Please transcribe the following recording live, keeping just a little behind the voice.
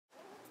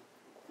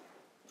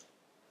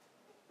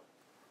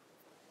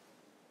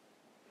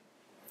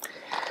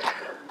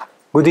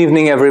Good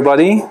evening,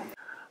 everybody.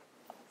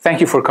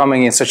 Thank you for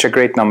coming in such a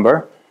great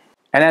number.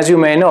 And as you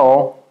may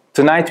know,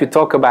 tonight we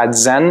talk about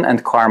Zen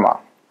and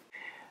karma.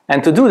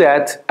 And to do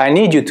that, I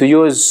need you to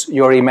use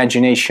your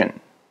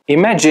imagination.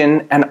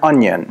 Imagine an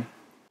onion.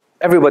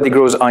 Everybody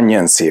grows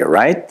onions here,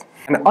 right?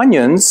 And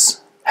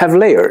onions have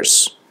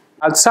layers.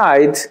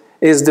 Outside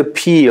is the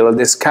peel,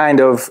 this kind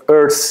of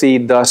earthy,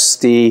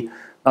 dusty,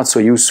 not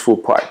so useful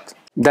part.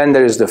 Then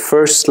there is the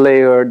first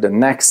layer, the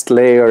next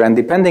layer, and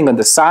depending on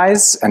the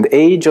size and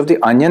age of the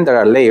onion, there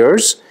are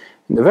layers.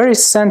 In the very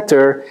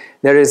center,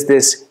 there is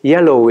this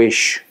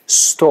yellowish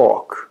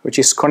stalk, which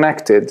is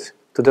connected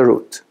to the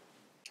root.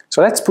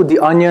 So let's put the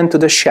onion to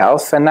the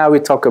shelf, and now we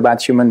talk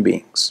about human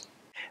beings.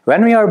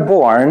 When we are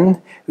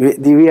born,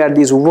 we are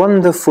these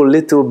wonderful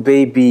little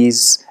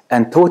babies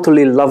and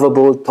totally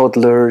lovable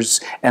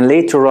toddlers, and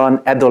later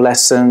on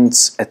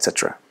adolescents,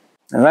 etc.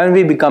 And when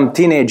we become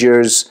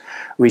teenagers,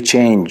 we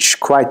change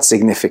quite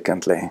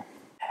significantly.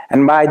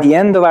 And by the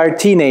end of our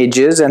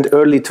teenagers and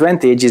early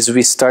 20s,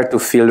 we start to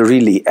feel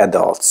really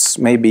adults,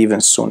 maybe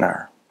even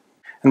sooner.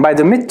 And by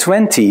the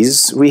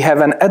mid-20s, we have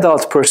an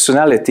adult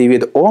personality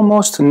with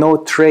almost no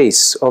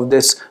trace of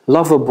this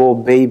lovable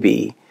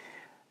baby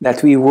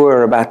that we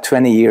were about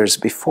 20 years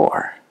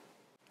before.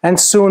 And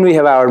soon we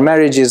have our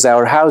marriages,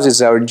 our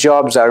houses, our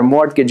jobs, our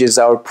mortgages,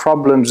 our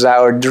problems,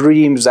 our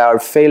dreams, our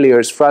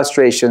failures,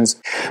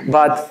 frustrations,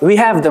 but we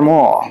have them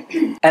all.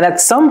 And at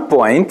some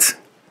point,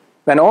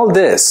 when all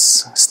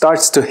this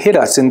starts to hit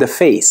us in the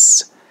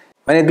face,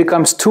 when it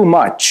becomes too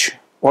much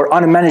or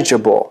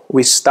unmanageable,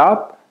 we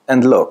stop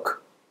and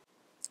look.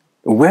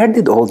 Where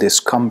did all this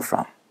come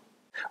from?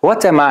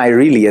 What am I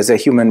really as a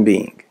human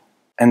being?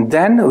 And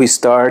then we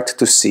start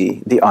to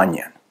see the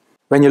onion.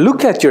 When you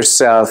look at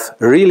yourself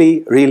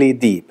really, really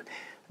deep,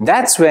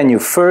 that's when you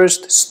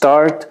first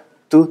start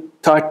to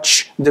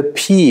touch the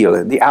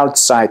peel, the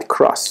outside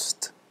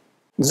crust.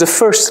 It's the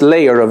first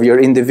layer of your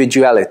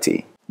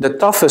individuality, the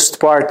toughest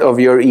part of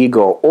your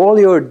ego, all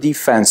your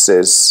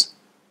defenses,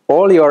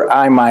 all your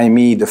I, my,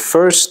 me, the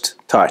first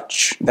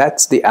touch,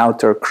 that's the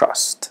outer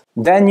crust.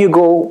 Then you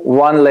go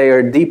one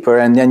layer deeper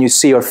and then you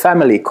see your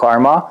family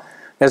karma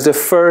as the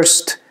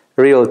first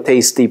real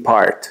tasty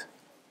part.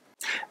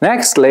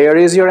 Next layer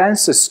is your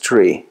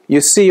ancestry. You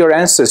see your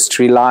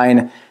ancestry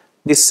line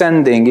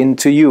descending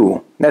into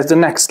you. That's the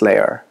next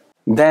layer.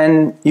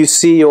 Then you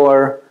see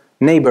your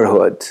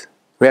neighborhood,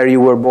 where you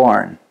were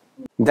born.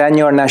 Then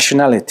your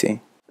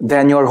nationality.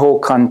 Then your whole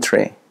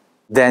country.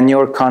 Then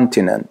your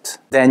continent.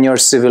 Then your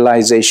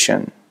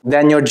civilization.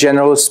 Then your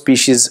general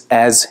species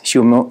as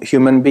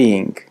human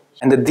being.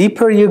 And the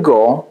deeper you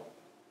go,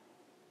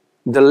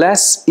 the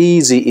less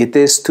easy it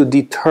is to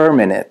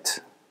determine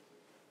it.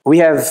 We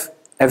have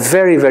a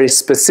very, very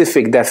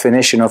specific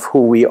definition of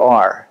who we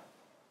are.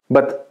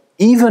 But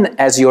even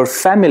as your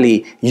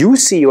family, you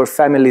see your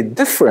family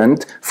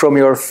different from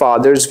your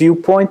father's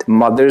viewpoint,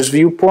 mother's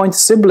viewpoint,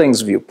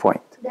 siblings'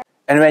 viewpoint.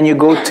 And when you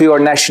go to your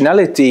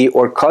nationality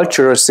or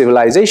culture or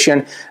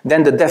civilization,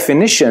 then the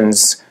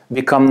definitions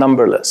become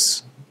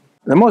numberless.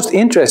 The most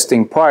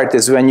interesting part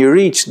is when you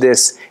reach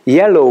this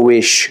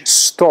yellowish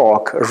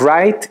stalk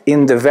right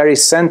in the very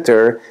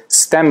center,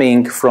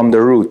 stemming from the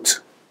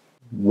root.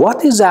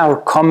 What is our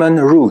common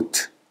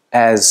root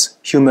as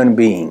human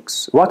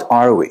beings? What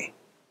are we?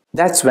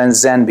 That's when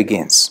Zen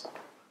begins.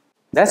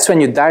 That's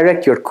when you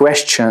direct your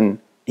question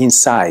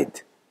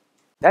inside.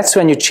 That's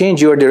when you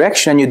change your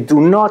direction and you do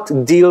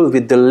not deal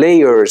with the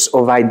layers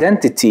of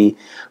identity,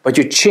 but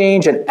you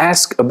change and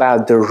ask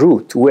about the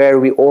root, where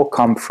we all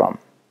come from.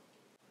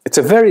 It's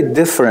a very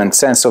different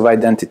sense of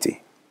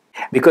identity.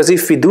 Because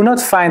if we do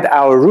not find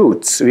our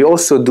roots, we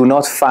also do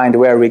not find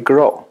where we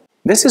grow.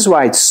 This is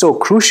why it's so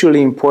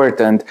crucially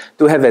important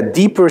to have a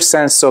deeper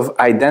sense of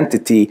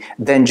identity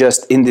than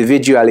just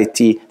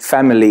individuality,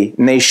 family,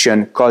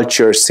 nation,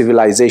 culture,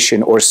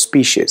 civilization, or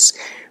species.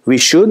 We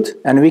should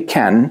and we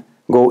can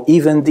go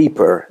even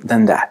deeper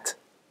than that.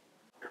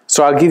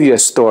 So I'll give you a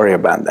story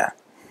about that.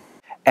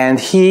 And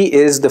he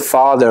is the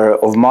father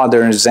of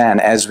modern Zen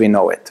as we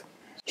know it.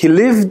 He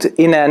lived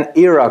in an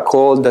era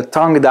called the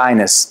Tang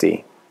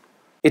Dynasty.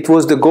 It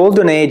was the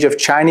golden age of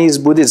Chinese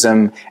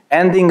Buddhism,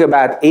 ending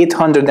about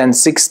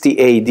 860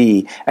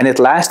 AD, and it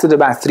lasted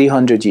about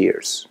 300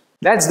 years.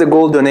 That's the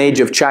golden age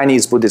of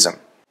Chinese Buddhism.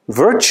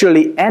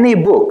 Virtually any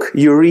book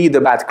you read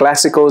about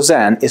classical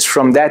Zen is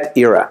from that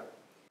era.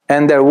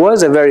 And there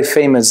was a very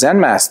famous Zen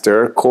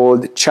master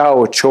called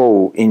Chao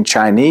Chou in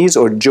Chinese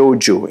or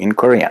Joju in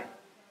Korean.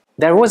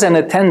 There was an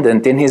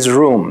attendant in his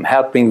room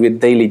helping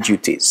with daily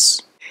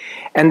duties.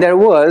 And there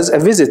was a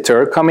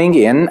visitor coming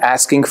in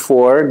asking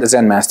for the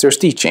Zen master's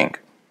teaching.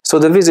 So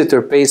the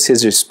visitor pays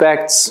his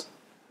respects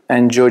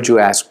and Joju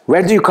asks,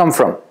 "Where do you come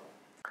from?"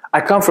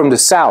 "I come from the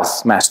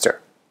south, master."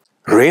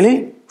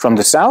 "Really? From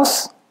the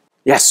south?"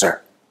 "Yes,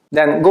 sir."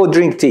 "Then go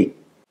drink tea."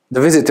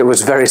 The visitor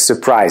was very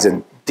surprised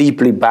and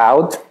deeply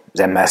bowed.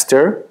 "Zen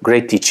master,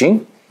 great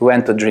teaching."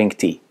 Went to drink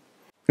tea.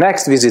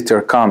 Next visitor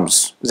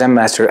comes. Zen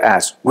master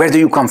asks, "Where do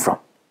you come from?"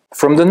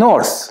 "From the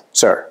north,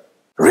 sir."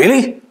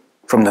 "Really?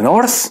 From the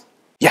north?"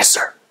 "Yes,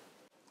 sir."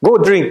 Go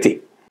drink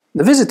tea.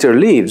 The visitor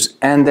leaves,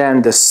 and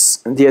then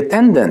the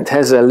attendant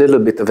has a little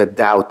bit of a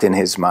doubt in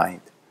his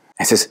mind.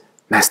 He says,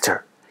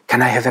 Master,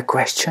 can I have a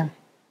question?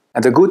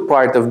 And the good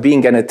part of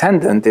being an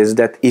attendant is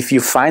that if you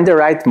find the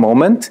right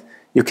moment,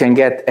 you can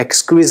get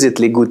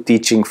exquisitely good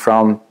teaching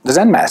from the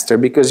Zen master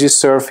because you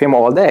serve him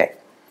all day.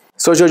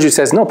 So Joju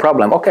says, no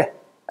problem, okay,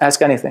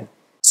 ask anything.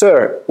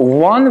 Sir,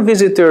 one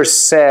visitor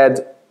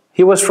said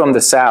he was from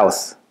the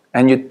south,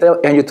 and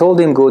you told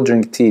him go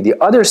drink tea. The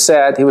other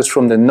said he was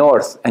from the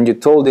north, and you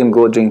told him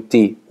go drink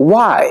tea.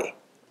 Why?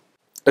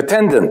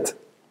 Attendant,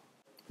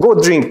 go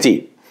drink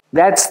tea.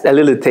 That's a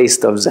little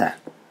taste of Zen.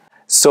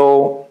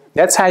 So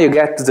that's how you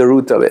get to the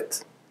root of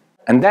it.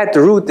 And that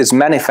root is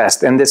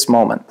manifest in this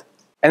moment.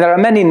 And there are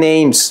many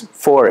names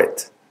for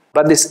it.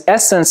 But this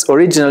essence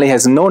originally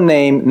has no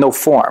name, no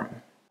form.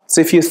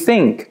 So if you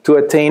think to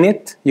attain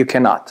it, you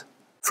cannot.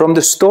 From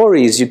the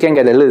stories, you can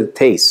get a little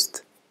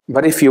taste.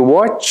 But if you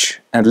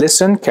watch and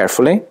listen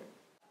carefully,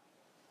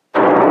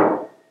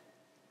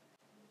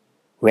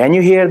 when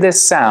you hear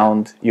this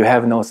sound, you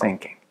have no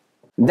thinking.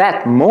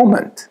 That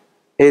moment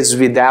is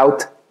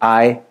without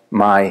I,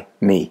 my,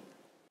 me.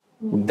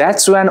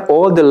 That's when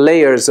all the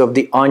layers of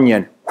the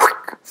onion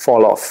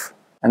fall off.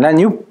 And then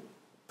you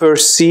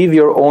perceive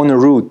your own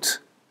root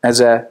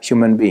as a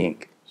human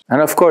being. And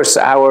of course,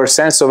 our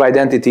sense of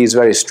identity is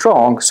very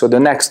strong, so the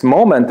next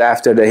moment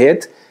after the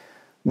hit,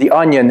 the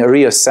onion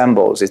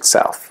reassembles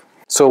itself.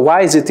 So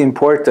why is it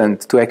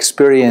important to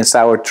experience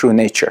our true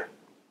nature?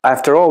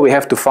 After all, we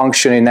have to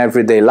function in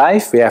everyday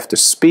life, we have to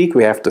speak,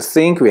 we have to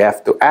think, we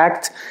have to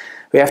act,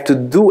 we have to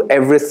do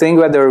everything,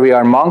 whether we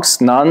are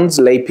monks, nuns,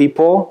 lay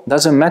people,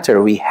 doesn't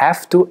matter. We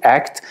have to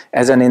act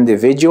as an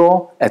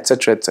individual,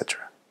 etc., etc.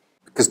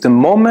 Because the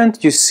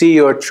moment you see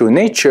your true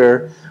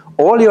nature,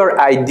 all your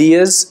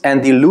ideas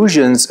and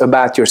illusions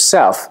about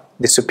yourself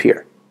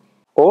disappear.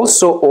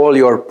 Also, all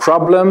your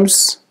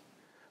problems,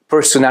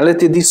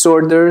 personality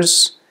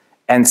disorders,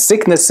 and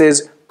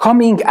sicknesses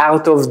coming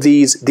out of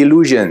these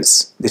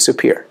delusions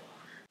disappear.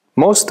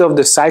 Most of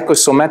the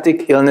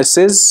psychosomatic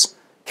illnesses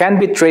can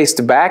be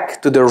traced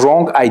back to the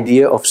wrong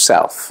idea of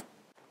self.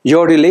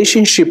 Your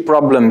relationship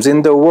problems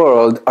in the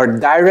world are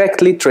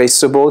directly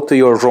traceable to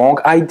your wrong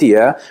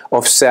idea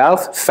of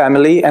self,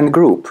 family, and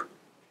group.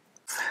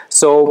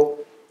 So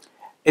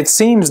it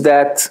seems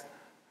that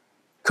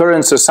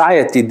current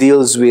society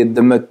deals with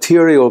the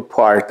material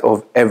part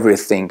of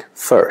everything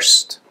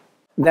first.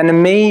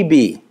 Then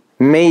maybe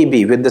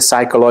with the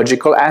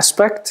psychological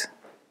aspect,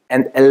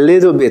 and a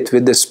little bit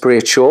with the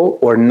spiritual,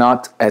 or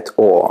not at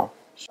all.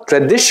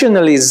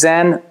 Traditionally,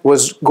 Zen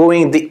was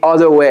going the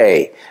other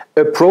way,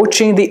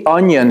 approaching the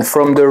onion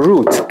from the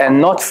root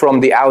and not from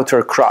the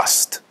outer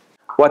crust.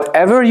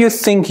 Whatever you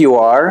think you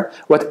are,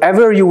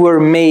 whatever you were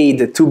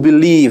made to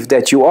believe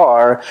that you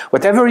are,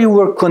 whatever you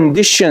were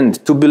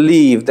conditioned to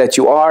believe that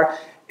you are,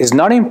 is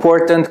not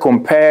important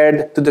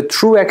compared to the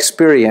true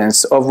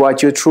experience of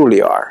what you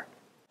truly are.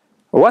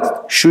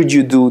 What should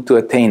you do to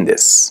attain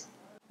this?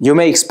 You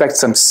may expect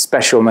some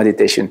special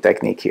meditation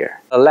technique here.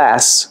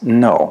 Alas,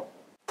 no.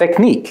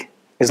 Technique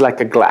is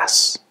like a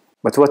glass,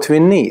 but what we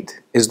need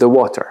is the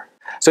water.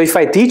 So if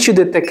I teach you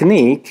the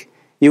technique,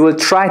 you will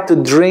try to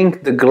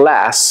drink the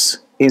glass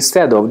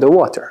instead of the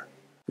water.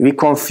 We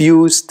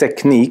confuse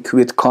technique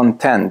with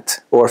content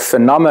or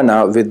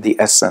phenomena with the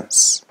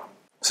essence.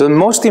 So the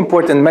most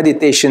important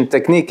meditation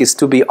technique is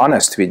to be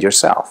honest with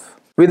yourself.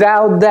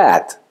 Without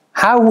that,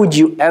 how would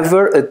you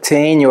ever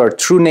attain your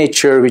true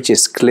nature, which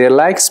is clear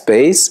like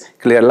space,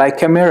 clear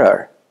like a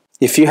mirror?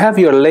 If you have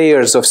your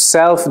layers of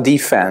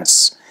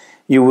self-defense,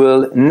 you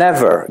will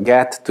never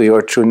get to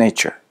your true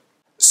nature.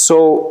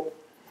 So,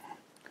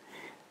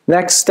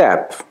 next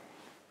step,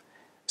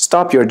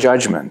 stop your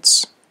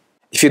judgments.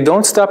 If you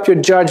don't stop your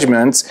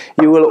judgments,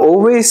 you will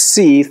always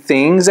see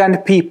things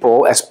and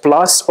people as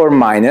plus or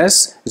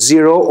minus,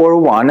 0 or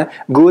 1,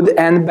 good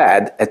and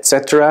bad,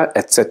 etc.,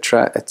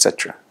 etc.,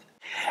 etc.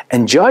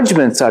 And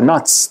judgments are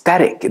not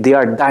static, they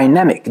are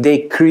dynamic. They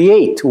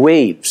create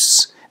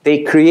waves,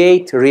 they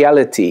create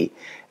reality.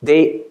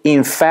 They,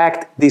 in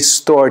fact,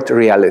 distort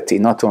reality,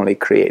 not only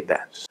create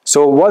that.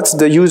 So what's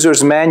the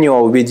user's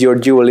manual with your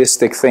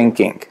dualistic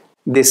thinking?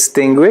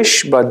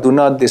 Distinguish, but do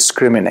not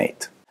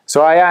discriminate.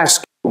 So I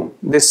ask you,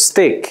 this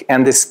stick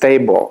and this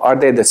table, are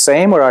they the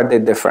same or are they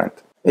different?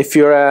 If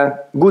you're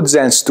a good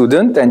Zen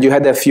student and you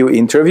had a few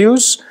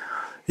interviews,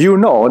 you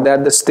know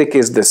that the stick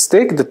is the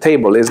stick, the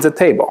table is the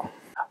table.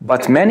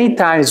 But many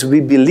times we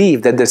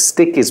believe that the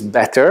stick is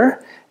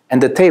better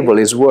and the table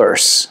is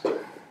worse.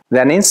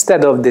 Then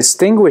instead of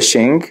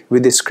distinguishing, we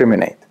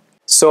discriminate.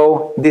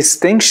 So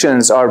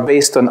distinctions are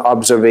based on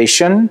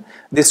observation,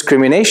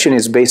 discrimination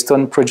is based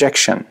on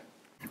projection.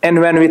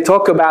 And when we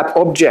talk about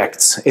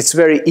objects, it's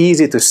very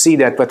easy to see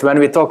that, but when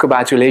we talk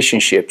about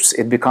relationships,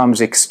 it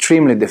becomes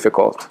extremely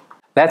difficult.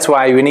 That's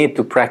why we need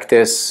to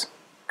practice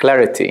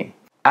clarity.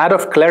 Out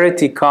of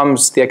clarity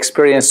comes the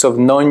experience of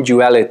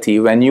non-duality,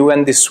 when you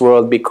and this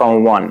world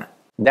become one.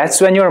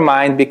 That's when your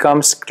mind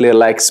becomes clear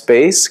like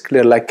space,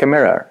 clear like a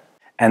mirror.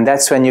 And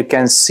that's when you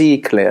can see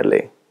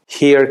clearly,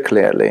 hear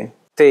clearly,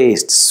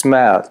 taste,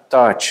 smell,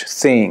 touch,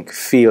 think,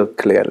 feel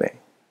clearly.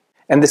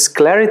 And this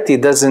clarity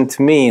doesn't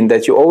mean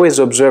that you always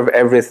observe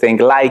everything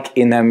like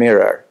in a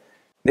mirror.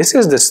 This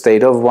is the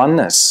state of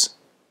oneness.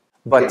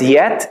 But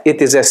yet,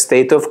 it is a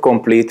state of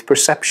complete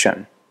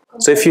perception.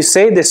 So if you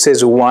say this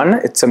is 1,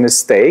 it's a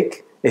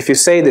mistake. If you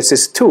say this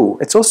is 2,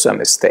 it's also a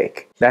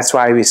mistake. That's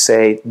why we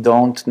say,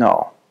 don't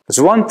know.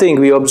 There's one thing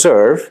we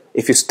observe.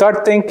 If you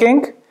start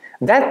thinking,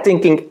 that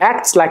thinking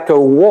acts like a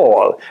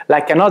wall,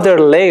 like another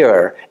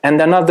layer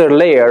and another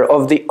layer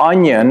of the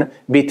onion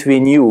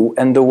between you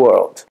and the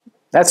world.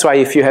 That's why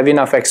if you have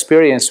enough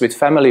experience with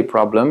family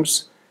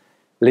problems,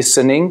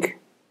 listening,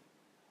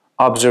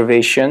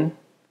 observation,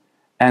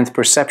 and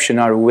perception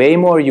are way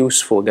more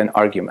useful than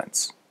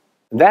arguments.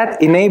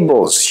 That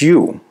enables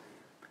you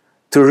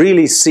to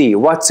really see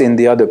what's in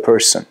the other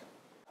person.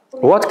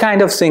 What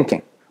kind of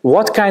thinking?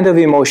 What kind of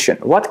emotion?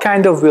 What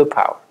kind of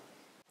willpower?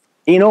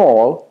 In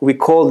all, we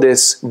call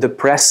this the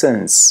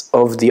presence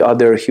of the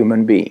other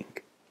human being.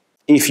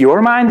 If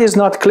your mind is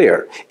not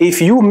clear,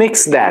 if you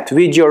mix that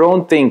with your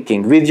own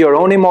thinking, with your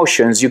own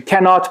emotions, you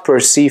cannot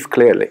perceive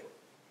clearly.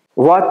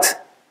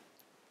 What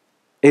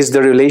is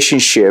the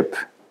relationship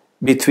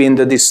between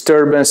the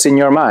disturbance in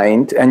your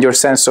mind and your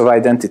sense of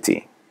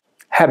identity?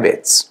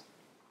 Habits.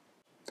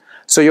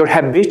 So your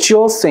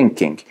habitual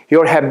thinking,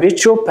 your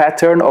habitual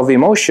pattern of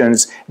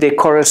emotions, they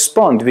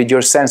correspond with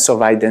your sense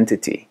of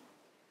identity.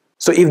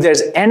 So if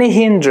there's any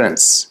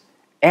hindrance,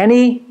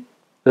 any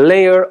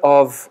layer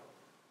of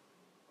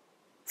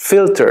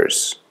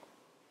filters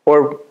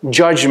or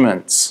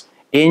judgments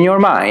in your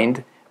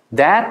mind,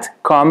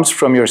 that comes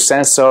from your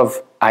sense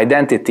of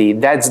identity.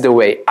 That's the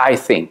way I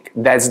think.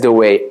 That's the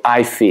way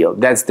I feel.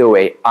 That's the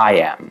way I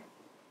am.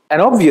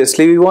 And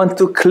obviously we want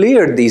to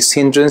clear these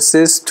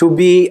hindrances to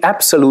be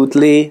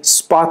absolutely,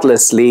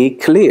 spotlessly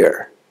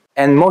clear.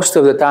 And most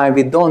of the time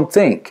we don't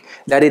think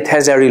that it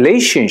has a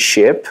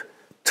relationship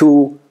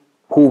to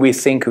who we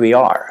think we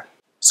are.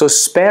 So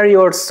spare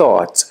your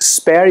thoughts,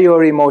 spare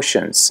your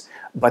emotions,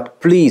 but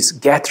please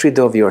get rid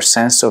of your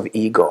sense of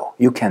ego.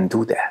 You can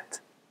do that.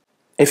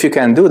 If you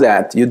can do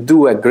that, you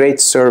do a great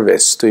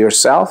service to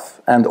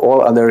yourself and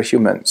all other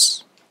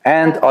humans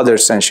and other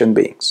sentient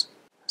beings.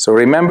 So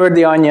remember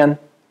the onion.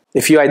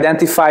 If you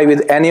identify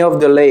with any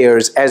of the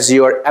layers as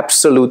your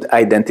absolute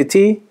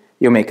identity,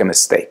 you make a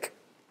mistake.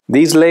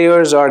 These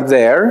layers are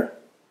there.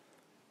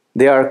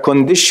 They are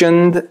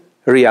conditioned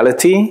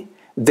reality.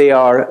 They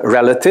are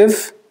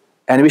relative,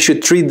 and we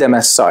should treat them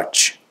as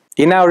such.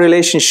 In our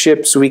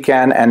relationships, we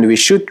can and we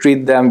should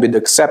treat them with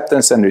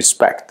acceptance and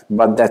respect,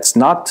 but that's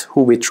not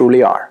who we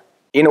truly are.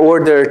 In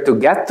order to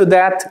get to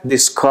that,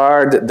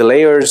 discard the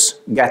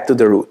layers, get to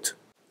the root.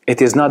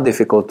 It is not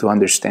difficult to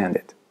understand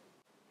it,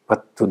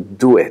 but to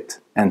do it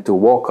and to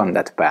walk on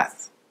that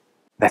path,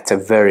 that's a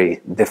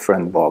very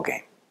different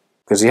ballgame.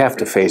 Because you have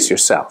to face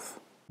yourself.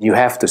 You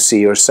have to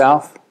see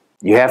yourself.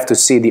 You have to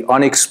see the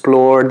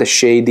unexplored, the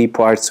shady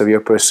parts of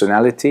your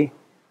personality.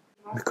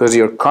 Because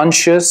your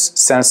conscious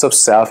sense of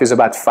self is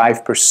about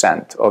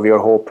 5% of your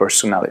whole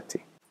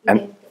personality.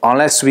 And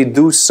unless we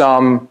do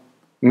some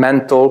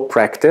mental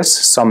practice,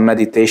 some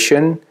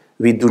meditation,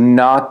 we do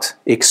not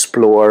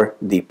explore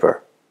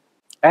deeper.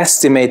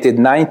 Estimated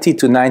 90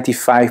 to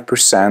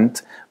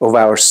 95% of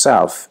our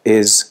self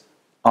is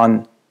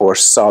un- or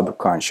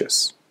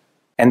subconscious.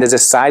 And as a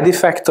side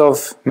effect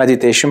of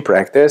meditation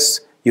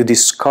practice, you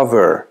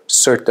discover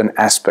certain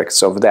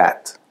aspects of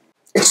that.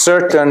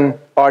 Certain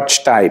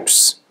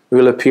archetypes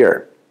will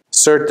appear.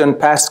 Certain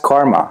past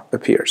karma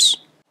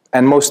appears.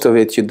 And most of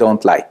it you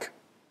don't like.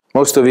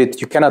 Most of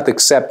it you cannot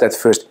accept at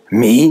first.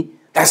 Me?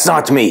 That's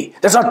not me.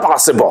 That's not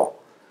possible.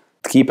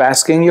 Keep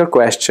asking your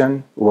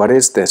question, what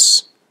is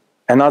this?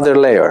 Another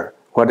layer,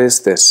 what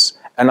is this?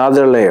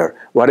 Another layer,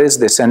 what is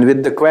this? And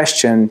with the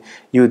question,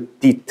 you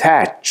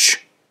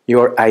detach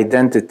your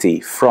identity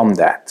from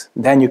that.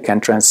 Then you can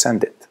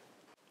transcend it.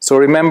 So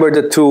remember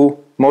the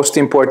two most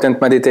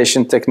important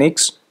meditation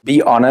techniques.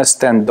 Be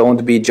honest and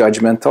don't be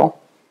judgmental.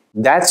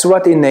 That's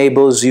what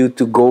enables you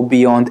to go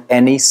beyond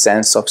any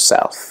sense of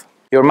self.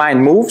 Your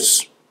mind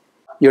moves,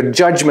 your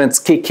judgments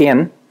kick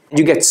in,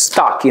 you get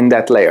stuck in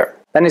that layer.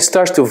 Then it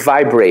starts to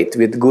vibrate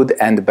with good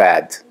and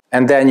bad.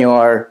 And then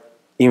your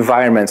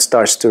environment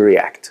starts to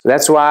react.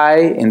 That's why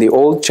in the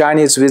old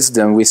Chinese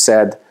wisdom we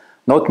said,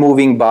 not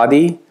moving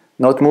body,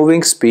 not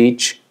moving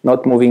speech,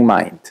 not moving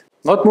mind.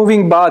 Not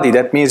moving body,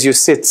 that means you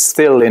sit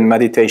still in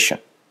meditation.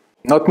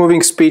 Not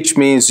moving speech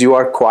means you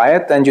are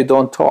quiet and you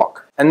don't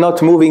talk. And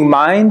not moving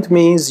mind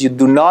means you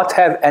do not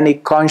have any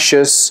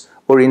conscious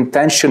or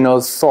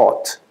intentional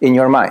thought in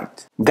your mind.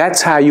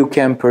 That's how you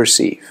can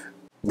perceive.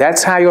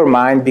 That's how your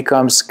mind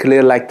becomes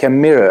clear like a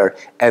mirror,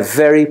 a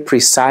very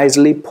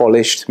precisely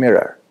polished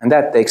mirror. And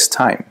that takes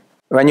time.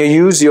 When you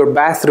use your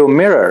bathroom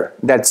mirror,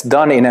 that's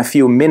done in a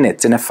few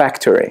minutes in a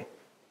factory.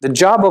 The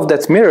job of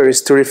that mirror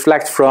is to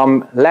reflect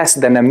from less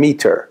than a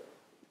meter.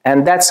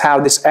 And that's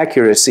how this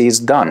accuracy is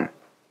done.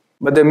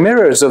 But the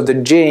mirrors of the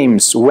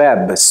James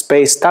Webb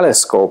Space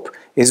Telescope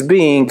is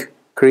being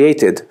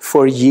created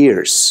for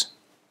years.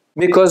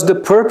 Because the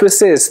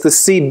purpose is to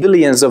see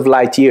billions of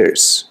light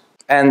years.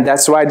 And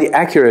that's why the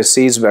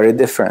accuracy is very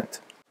different.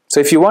 So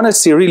if you want to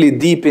see really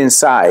deep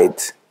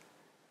inside,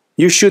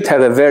 you should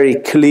have a very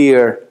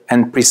clear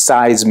and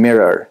precise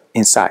mirror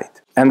inside.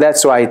 And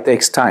that's why it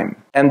takes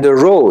time. And the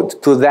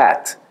road to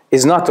that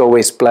is not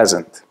always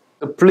pleasant.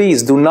 So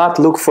please do not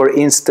look for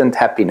instant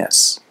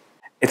happiness.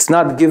 It's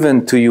not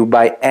given to you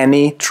by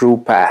any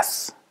true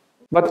path.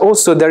 But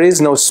also there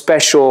is no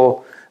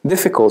special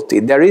difficulty.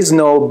 There is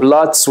no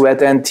blood,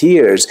 sweat, and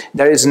tears.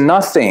 There is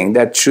nothing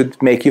that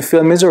should make you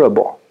feel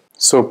miserable.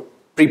 So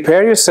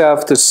prepare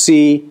yourself to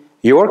see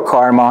your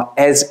karma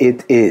as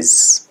it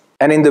is.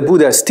 And in the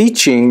Buddha's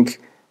teaching,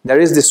 there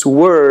is this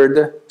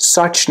word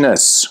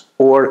suchness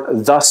or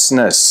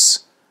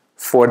thusness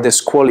for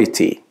this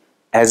quality,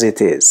 as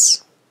it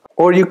is.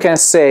 Or you can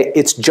say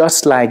it's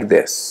just like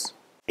this.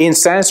 In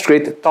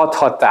Sanskrit,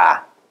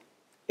 tathata.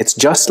 It's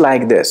just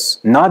like this.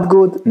 Not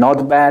good,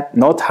 not bad,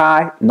 not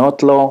high,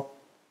 not low,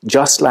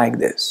 just like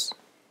this.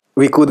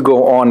 We could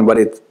go on, but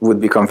it would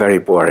become very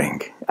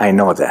boring. I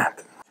know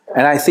that.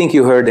 And I think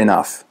you heard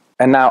enough.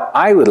 And now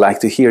I would like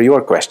to hear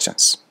your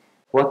questions.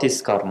 What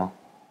is karma?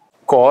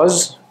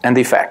 Cause and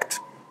effect.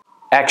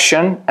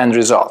 Action and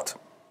result.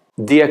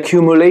 The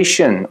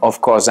accumulation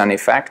of cause and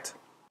effect.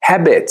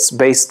 Habits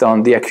based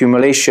on the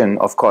accumulation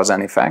of cause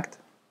and effect.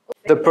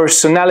 The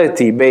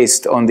personality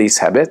based on these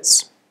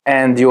habits.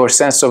 And your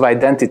sense of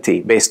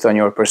identity based on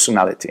your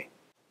personality.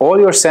 All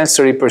your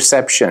sensory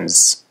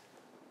perceptions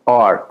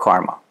are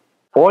karma.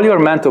 All your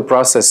mental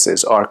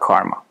processes are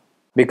karma.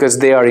 Because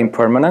they are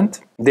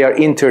impermanent, they are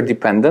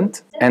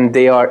interdependent, and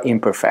they are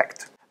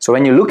imperfect. So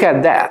when you look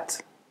at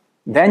that,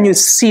 then you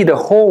see the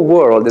whole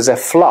world as a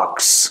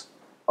flux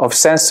of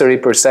sensory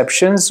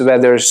perceptions,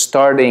 whether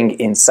starting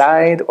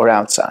inside or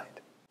outside.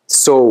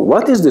 So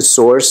what is the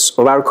source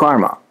of our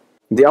karma?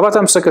 The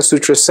Avatamsaka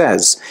Sutra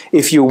says,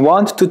 if you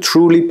want to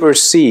truly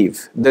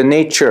perceive the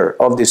nature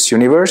of this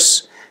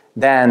universe,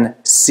 then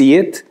see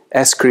it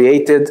as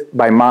created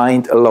by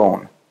mind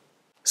alone.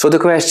 So the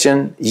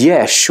question,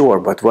 yeah, sure,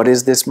 but what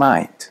is this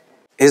mind?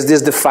 Is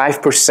this the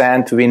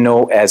 5% we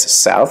know as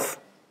self?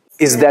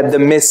 Is that the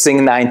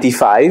missing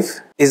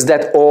 95? Is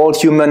that all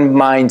human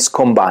minds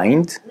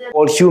combined?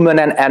 All human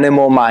and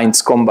animal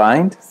minds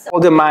combined?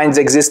 All the minds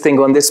existing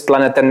on this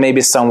planet and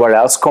maybe somewhere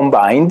else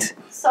combined?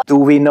 Do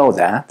we know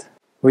that?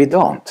 We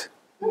don't.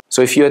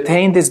 So if you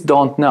attain this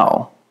don't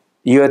know,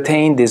 you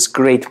attain this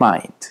great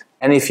mind.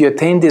 And if you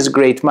attain this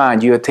great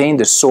mind, you attain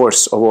the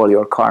source of all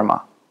your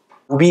karma.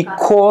 We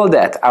call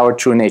that our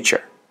true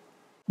nature.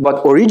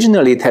 But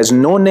originally it has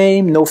no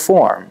name, no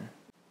form.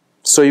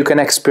 So you can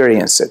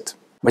experience it.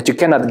 But you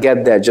cannot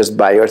get there just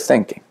by your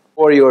thinking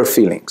or your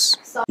feelings.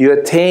 You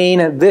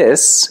attain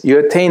this, you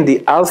attain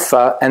the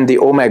alpha and the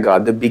omega,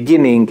 the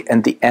beginning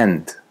and the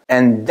end.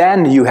 And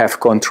then you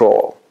have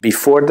control.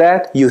 Before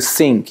that, you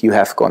think you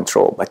have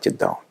control, but you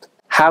don't.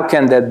 How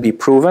can that be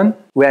proven?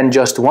 When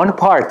just one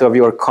part of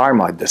your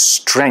karma, the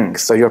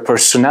strength of your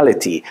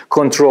personality,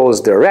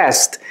 controls the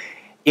rest,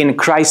 in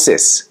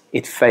crisis,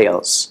 it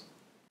fails.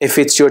 If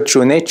it's your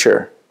true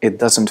nature, it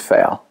doesn't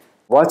fail.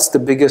 What's the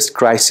biggest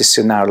crisis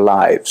in our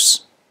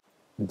lives?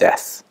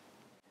 Death.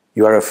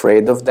 You are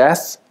afraid of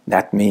death?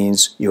 That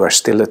means you are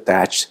still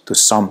attached to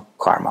some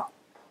karma.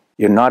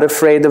 You're not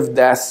afraid of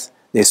death?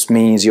 This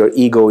means your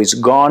ego is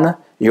gone.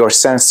 Your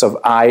sense of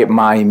I,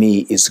 my,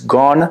 me is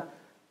gone.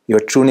 Your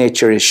true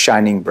nature is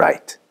shining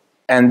bright.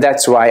 And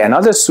that's why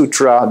another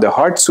sutra, the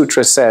Heart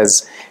Sutra,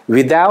 says,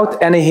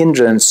 without any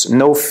hindrance,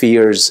 no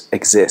fears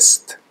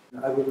exist.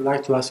 I would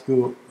like to ask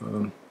you,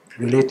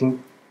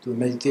 relating to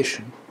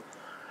meditation,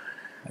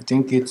 I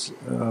think it's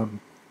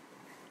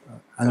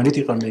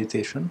analytical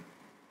meditation,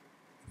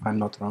 if I'm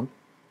not wrong.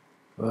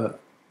 But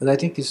I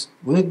think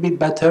would it be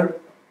better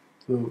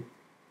to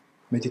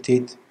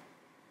meditate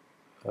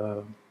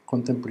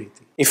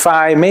contemplatively? If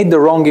I made the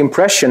wrong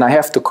impression, I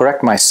have to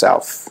correct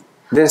myself.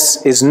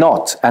 This is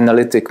not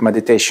analytic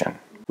meditation.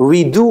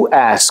 We do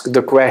ask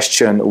the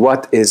question,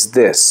 what is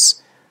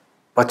this?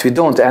 But we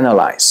don't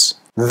analyze.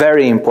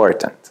 Very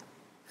important.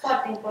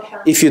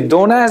 If you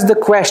don't ask the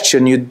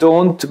question, you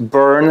don't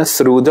burn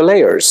through the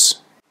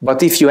layers.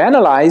 But if you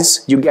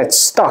analyze, you get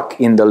stuck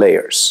in the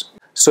layers.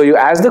 So you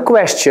ask the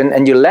question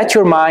and you let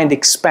your mind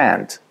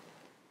expand.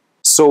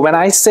 So when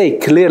I say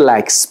clear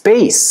like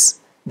space,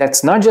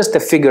 that's not just a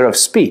figure of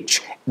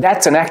speech.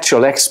 That's an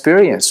actual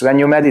experience when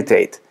you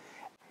meditate.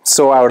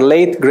 So our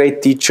late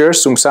great teacher,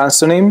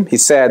 Sunim, he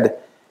said,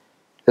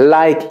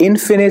 like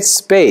infinite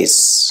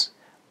space,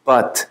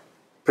 but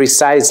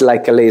precise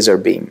like a laser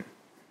beam.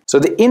 So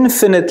the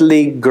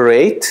infinitely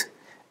great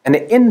and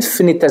the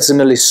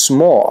infinitesimally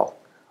small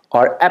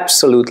are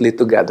absolutely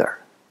together.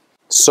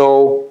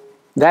 So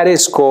that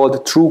is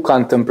called true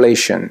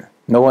contemplation,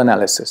 no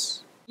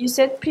analysis. You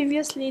said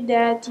previously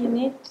that you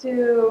need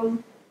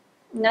to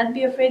not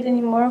be afraid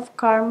anymore of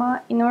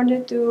karma in order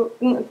to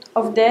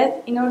of death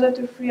in order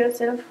to free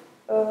yourself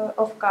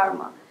of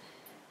karma.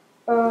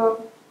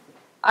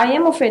 I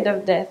am afraid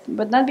of death,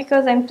 but not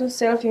because I'm too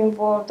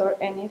self-involved or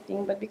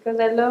anything, but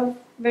because I love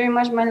very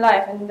much my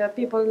life and the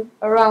people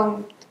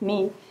around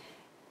me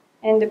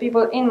and the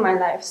people in my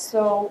life.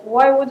 So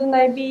why wouldn't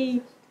I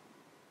be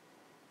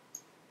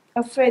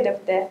afraid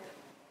of death?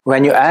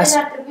 When you ask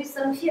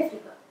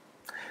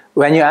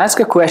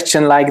a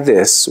question like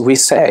this, we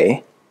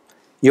say,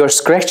 you're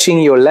scratching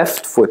your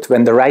left foot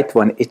when the right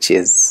one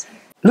itches.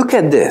 Look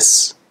at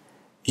this.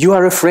 You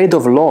are afraid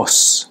of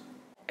loss.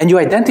 And you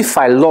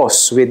identify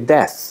loss with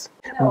death.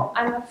 No,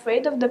 I'm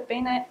afraid of the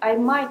pain I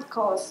might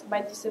cause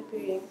by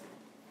disappearing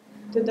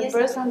to the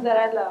person that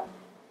I love.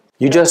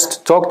 You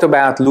just talked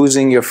about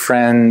losing your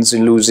friends,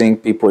 losing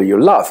people you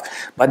love.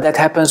 But that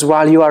happens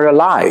while you are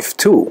alive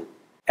too.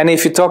 And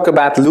if you talk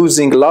about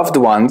losing loved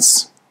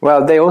ones,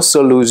 well, they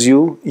also lose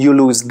you. You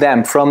lose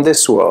them from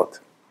this world.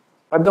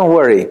 But don't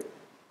worry.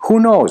 Who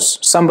knows?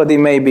 Somebody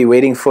may be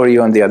waiting for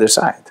you on the other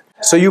side.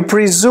 So you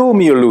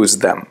presume you lose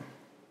them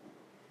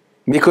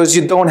because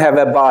you don't have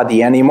a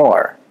body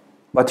anymore.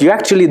 But you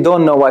actually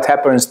don't know what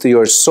happens to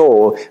your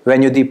soul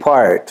when you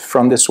depart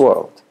from this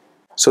world.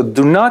 So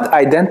do not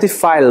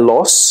identify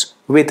loss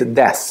with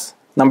death,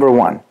 number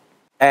one.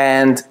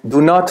 And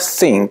do not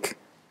think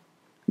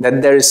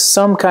that there is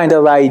some kind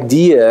of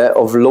idea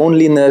of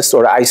loneliness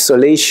or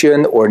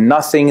isolation or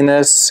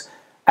nothingness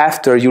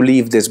after you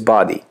leave this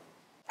body.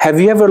 Have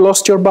you ever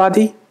lost your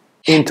body?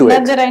 Into it?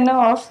 Not that I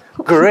know of.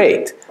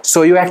 Great.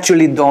 So you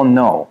actually don't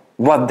know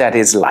what that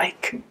is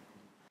like.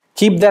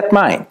 Keep that in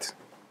mind.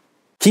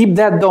 Keep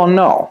that don't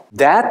know.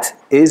 That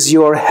is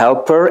your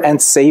helper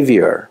and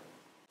savior.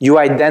 You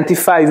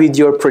identify with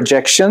your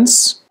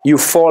projections, you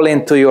fall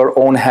into your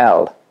own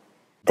hell.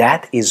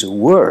 That is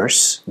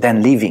worse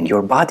than leaving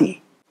your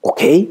body.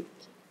 Okay?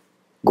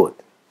 Good.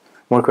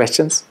 More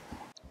questions?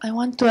 I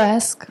want to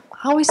ask,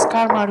 how is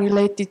karma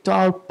related to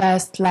our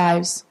past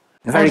lives?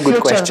 Very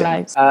good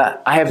question.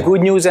 I have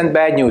good news and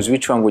bad news.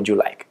 Which one would you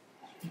like?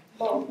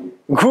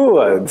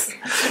 Good.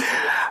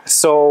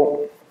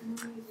 So,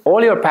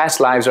 all your past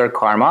lives are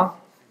karma.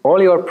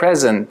 All your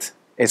present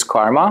is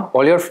karma.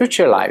 All your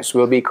future lives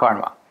will be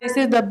karma. This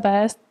is the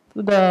best,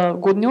 the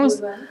good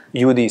news?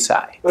 You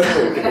decide.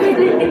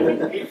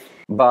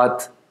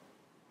 But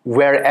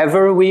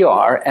wherever we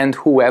are and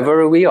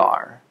whoever we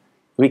are,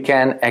 we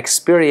can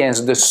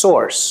experience the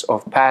source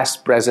of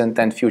past, present,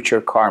 and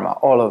future karma,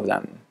 all of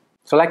them.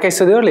 So like I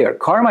said earlier,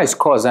 karma is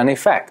cause and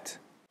effect.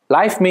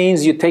 Life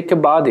means you take a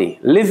body.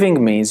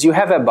 Living means you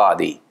have a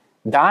body.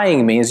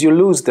 Dying means you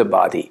lose the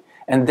body.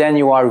 And then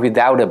you are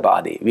without a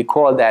body. We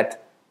call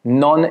that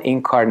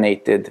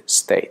non-incarnated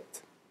state.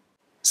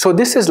 So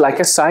this is like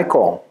a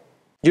cycle.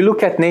 You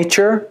look at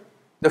nature,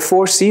 the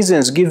 4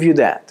 seasons give you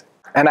that.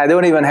 And I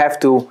don't even have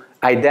to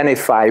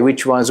identify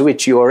which one's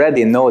which. You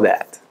already know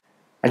that.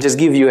 I just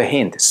give you a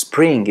hint.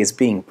 Spring is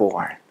being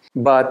born.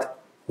 But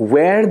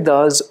where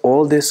does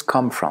all this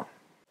come from?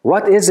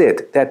 What is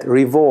it that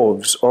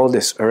revolves all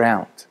this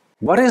around?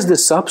 What is the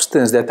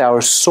substance that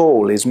our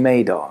soul is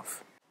made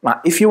of?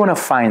 Now, if you want to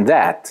find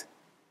that,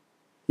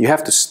 you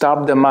have to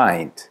stop the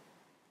mind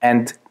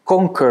and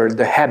conquer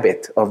the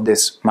habit of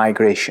this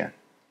migration.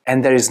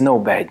 And there is no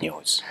bad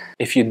news.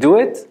 If you do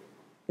it,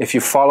 if you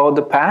follow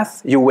the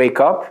path, you wake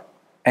up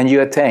and you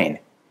attain.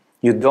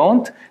 You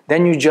don't,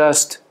 then you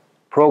just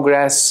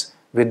progress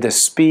with the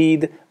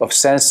speed of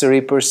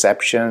sensory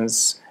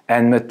perceptions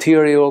and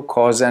material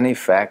cause and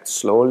effect,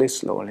 slowly,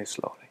 slowly,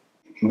 slowly.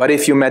 But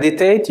if you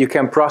meditate, you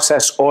can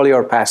process all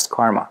your past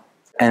karma.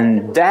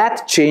 And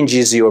that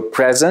changes your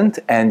present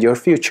and your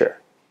future.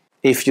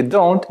 If you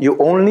don't, you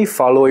only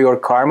follow your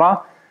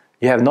karma,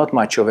 you have not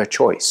much of a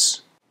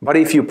choice. But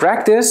if you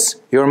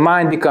practice, your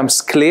mind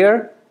becomes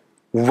clear,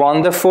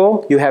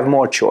 wonderful, you have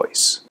more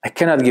choice. I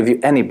cannot give you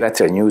any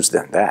better news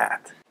than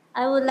that.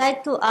 I would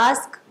like to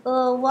ask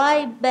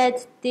why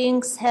bad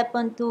things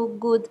happen to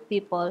good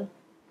people.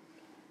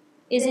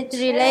 Is it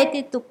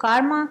related to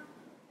karma?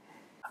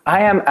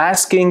 I am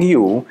asking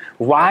you,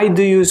 why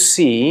do you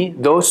see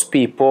those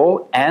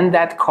people and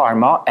that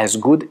karma as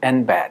good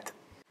and bad?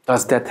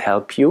 Does that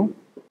help you?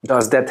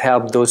 Does that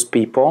help those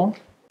people?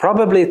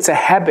 Probably it's a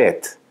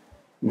habit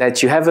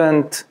that you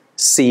haven't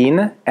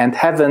seen and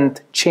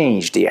haven't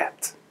changed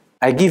yet.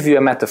 I give you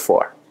a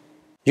metaphor.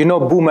 You know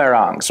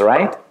boomerangs,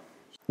 right?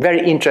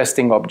 Very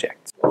interesting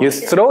objects. You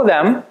throw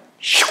them,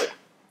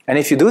 and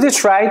if you do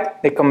this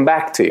right, they come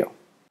back to you.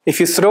 If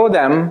you throw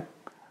them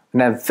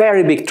in a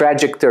very big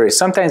trajectory,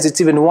 sometimes it's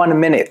even 1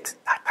 minute,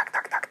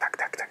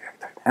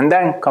 and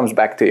then comes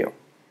back to you.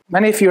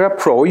 And if you're a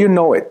pro, you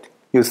know it.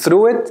 You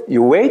threw it,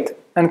 you wait,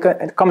 and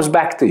it comes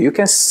back to you. You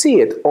can see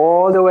it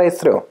all the way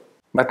through.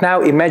 But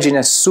now imagine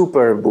a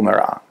super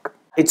boomerang.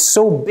 It's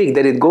so big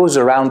that it goes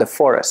around the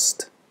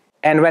forest.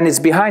 And when it's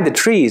behind the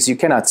trees, you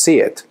cannot see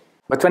it.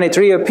 But when it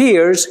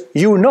reappears,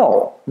 you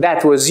know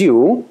that was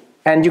you,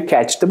 and you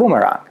catch the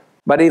boomerang.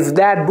 But if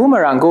that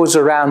boomerang goes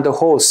around the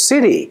whole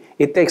city,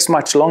 it takes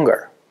much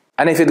longer.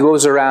 And if it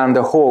goes around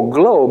the whole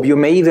globe, you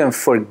may even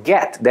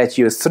forget that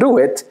you threw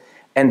it,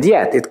 and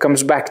yet it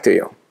comes back to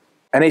you.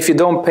 And if you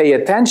don't pay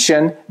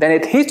attention, then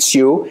it hits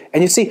you,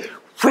 and you see,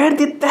 Where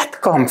did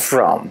that come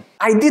from?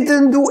 I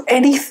didn't do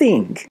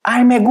anything.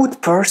 I'm a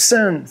good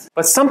person.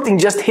 But something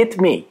just hit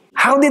me.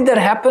 How did that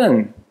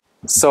happen?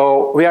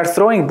 So we are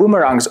throwing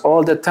boomerangs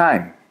all the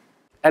time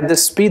at the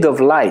speed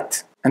of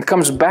light and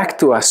comes back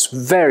to us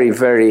very,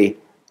 very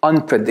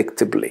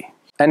unpredictably.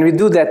 And we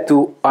do that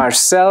to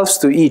ourselves,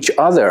 to each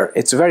other.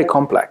 It's very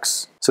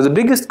complex. So the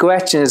biggest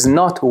question is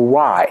not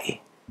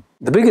why.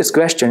 The biggest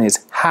question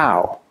is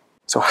how.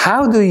 So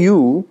how do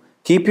you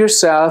keep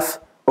yourself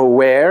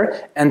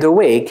aware and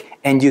awake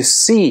and you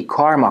see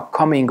karma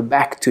coming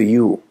back to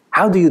you?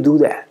 How do you do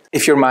that?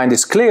 If your mind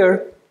is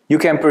clear, you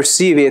can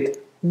perceive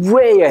it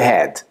way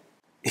ahead.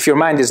 If your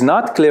mind is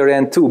not clear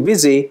and too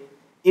busy,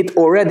 it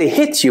already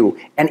hit you,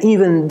 and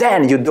even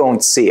then you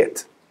don't see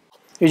it.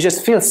 You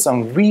just feel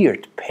some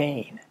weird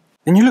pain.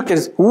 And you look at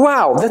it,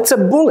 wow, that's a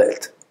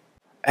bullet.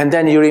 And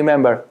then you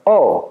remember,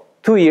 oh,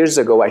 2 years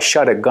ago I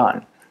shot a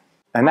gun,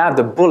 and now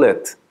the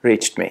bullet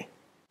reached me.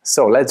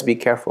 So let's be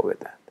careful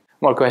with that.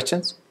 More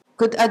questions?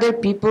 Could other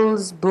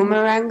people's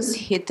boomerangs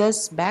hit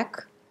us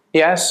back?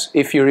 Yes,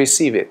 if you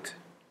receive it.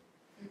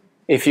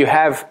 If you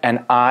have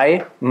an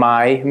I,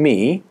 my,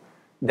 me,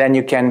 then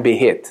you can be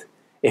hit.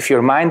 If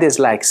your mind is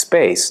like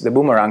space, the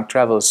boomerang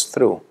travels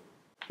through.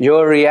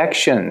 Your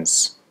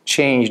reactions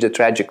change the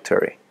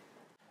trajectory.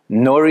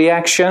 No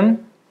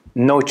reaction,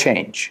 no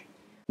change.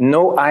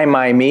 No I,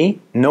 my, me,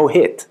 no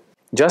hit.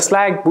 Just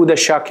like Buddha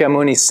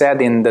Shakyamuni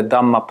said in the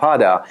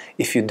Dhammapada,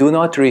 if you do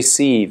not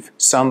receive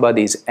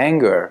somebody's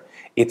anger,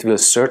 it will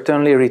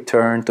certainly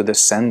return to the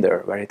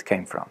sender where it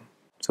came from.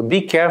 So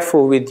be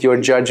careful with your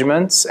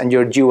judgments and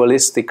your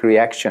dualistic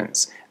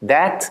reactions.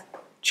 That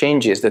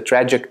changes the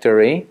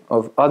trajectory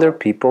of other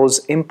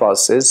people's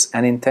impulses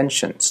and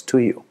intentions to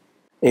you.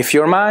 If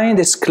your mind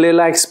is clear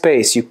like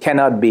space, you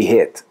cannot be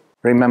hit.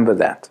 Remember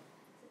that.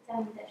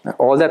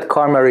 All that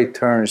karma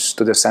returns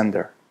to the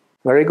sender.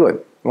 Very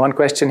good. One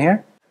question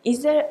here?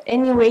 Is there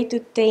any way to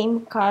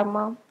tame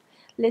karma?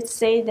 Let's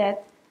say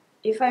that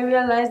if I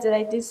realize that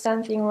I did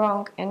something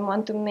wrong and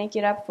want to make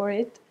it up for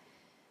it,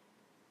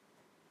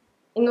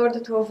 in order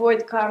to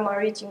avoid karma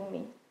reaching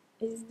me,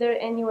 is there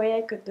any way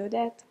I could do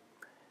that?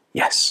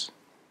 Yes.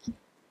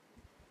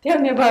 Tell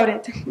me about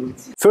it.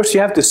 First, you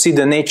have to see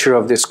the nature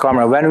of this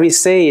karma. When we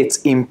say it's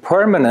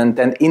impermanent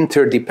and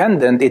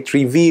interdependent, it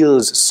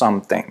reveals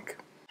something.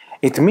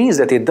 It means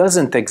that it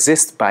doesn't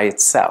exist by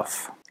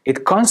itself.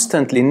 It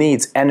constantly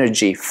needs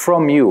energy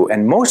from you,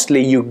 and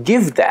mostly you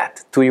give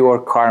that to your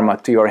karma,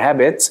 to your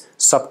habits,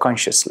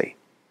 subconsciously.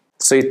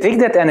 So you take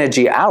that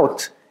energy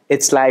out,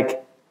 it's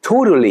like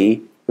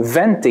totally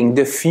venting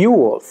the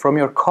fuel from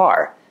your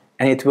car,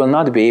 and it will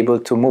not be able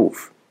to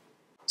move.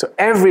 So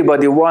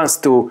everybody wants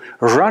to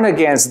run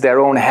against their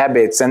own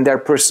habits and their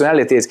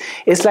personalities.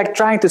 It's like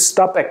trying to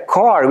stop a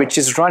car which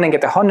is running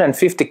at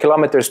 150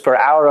 kilometers per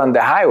hour on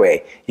the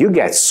highway. You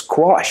get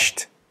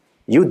squashed.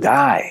 You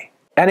die.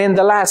 And in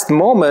the last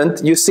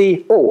moment, you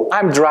see, oh,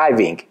 I'm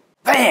driving.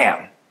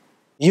 Bam!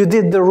 You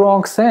did the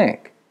wrong thing.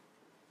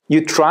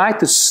 You tried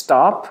to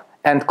stop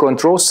and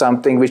control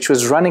something which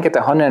was running at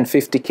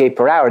 150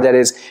 per hour. That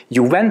is,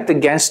 you went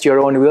against your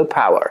own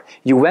willpower.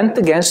 You went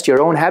against your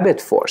own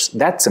habit force.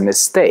 That's a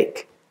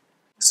mistake.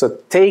 So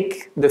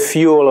take the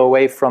fuel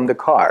away from the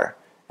car,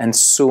 and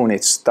soon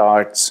it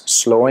starts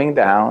slowing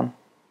down,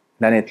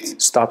 then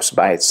it stops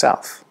by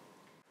itself.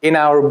 In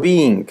our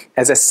being,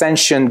 as a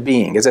sentient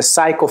being, as a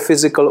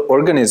psychophysical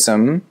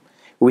organism,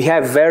 we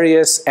have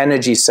various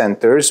energy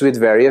centers with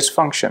various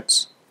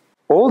functions.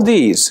 All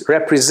these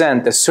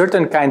represent a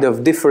certain kind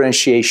of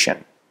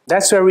differentiation.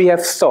 That's where we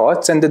have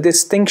thoughts and the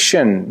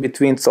distinction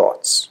between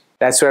thoughts.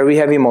 That's where we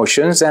have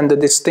emotions and the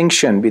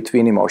distinction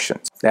between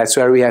emotions. That's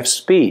where we have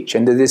speech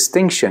and the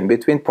distinction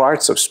between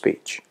parts of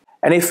speech.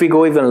 And if we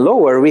go even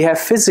lower, we have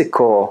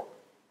physical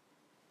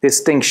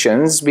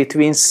distinctions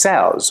between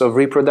cells of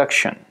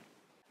reproduction.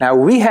 Now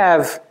we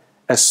have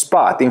a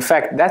spot, in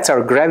fact, that's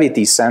our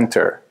gravity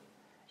center.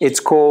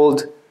 It's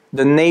called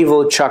the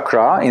navel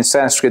chakra, in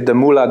Sanskrit the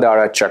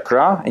Muladhara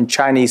chakra, in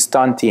Chinese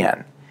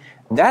Dantian.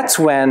 That's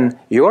when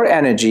your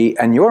energy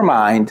and your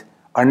mind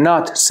are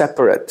not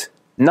separate,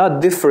 not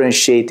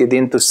differentiated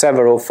into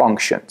several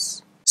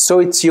functions. So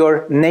it's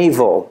your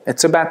navel.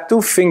 It's about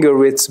 2 finger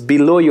widths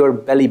below your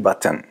belly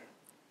button.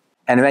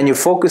 And when you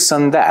focus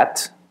on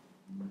that,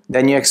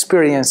 then you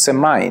experience a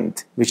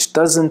mind which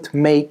doesn't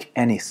make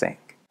anything,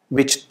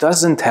 which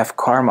doesn't have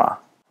karma,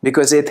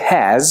 because it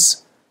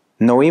has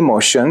no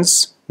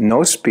emotions,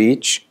 no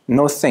speech,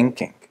 no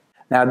thinking.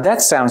 Now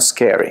that sounds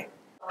scary.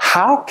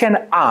 How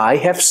can I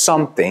have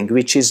something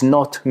which is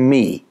not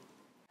me?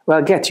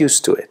 Well, get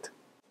used to it.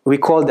 We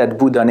call that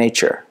Buddha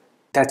nature.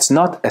 That's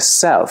not a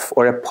self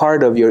or a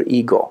part of your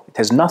ego. It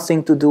has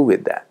nothing to do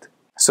with that.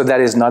 So that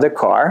is not a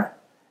car.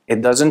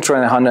 It doesn't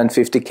run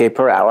 150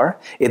 per hour.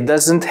 It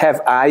doesn't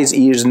have eyes,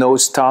 ears,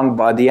 nose, tongue,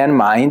 body, and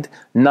mind.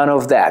 None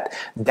of that.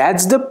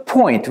 That's the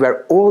point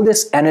where all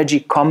this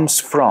energy comes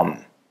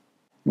from.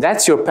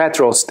 That's your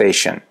petrol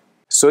station.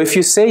 So if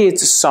you say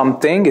it's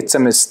something, it's a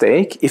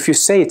mistake. If you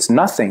say it's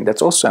nothing,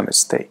 that's also a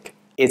mistake.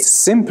 It's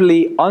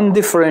simply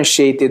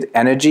undifferentiated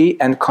energy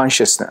and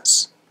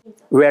consciousness,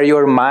 where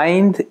your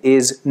mind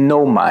is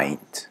no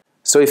mind.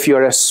 So if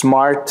you're a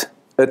smart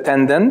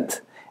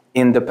attendant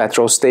in the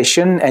petrol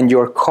station and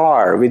your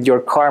car with your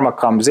karma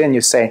comes in,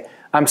 you say,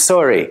 I'm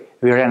sorry,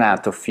 we ran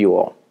out of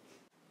fuel.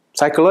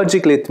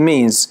 Psychologically, it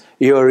means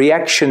your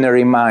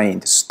reactionary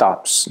mind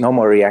stops, no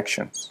more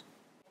reactions.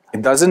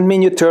 It doesn't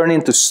mean you turn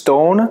into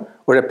stone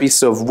or a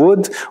piece of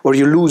wood or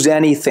you lose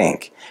anything.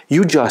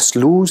 You just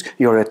lose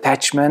your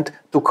attachment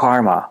to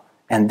karma,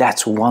 and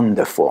that's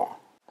wonderful.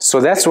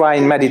 So that's why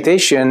in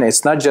meditation,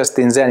 it's not just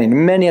in Zen,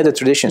 in many other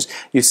traditions,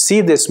 you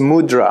see this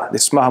mudra,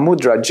 this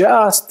Mahamudra,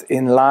 just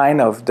in line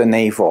of the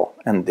navel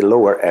and the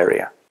lower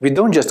area. We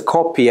don't just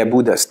copy a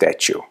Buddha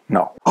statue,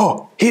 no.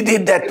 Oh, he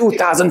did that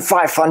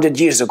 2,500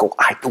 years ago,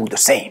 I do the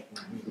same.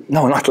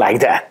 No, not like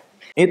that.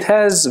 It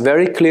has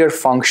very clear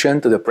function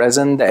to the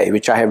present day,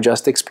 which I have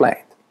just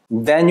explained.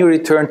 Then you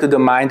return to the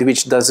mind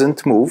which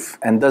doesn't move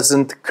and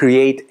doesn't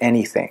create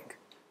anything.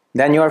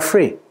 Then you are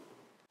free.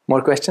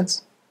 More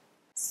questions?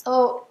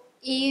 So,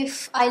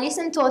 if I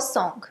listen to a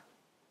song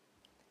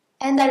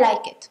and I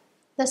like it,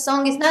 the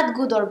song is not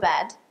good or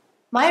bad,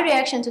 my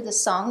reaction to the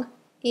song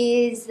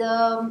is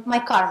my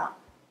karma.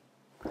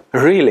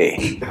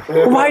 Really?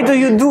 Why do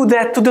you do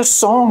that to the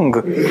song?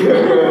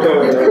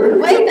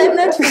 Wait, I'm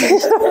not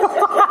finished.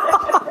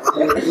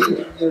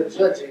 You're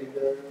judging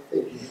the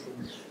thinking.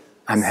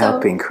 I'm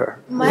helping her.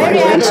 My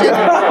reaction...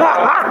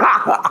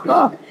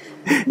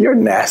 You're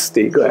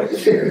nasty. Go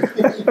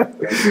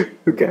ahead.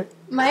 Okay.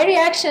 My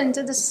reaction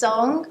to the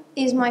song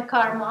is my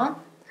karma,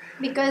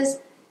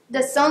 because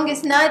the song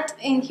is not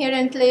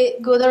inherently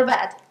good or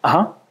bad.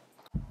 Uh-huh.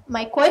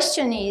 My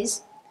question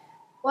is,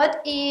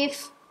 what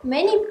if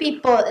many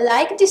people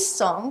like this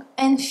song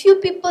and few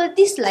people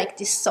dislike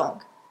this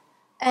song?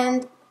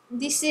 And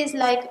this is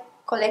like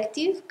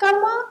collective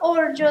karma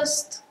or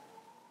just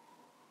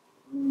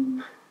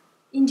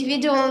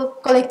individual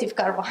collective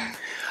karma?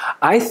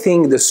 I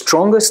think the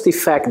strongest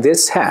effect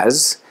this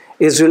has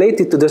is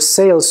related to the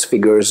sales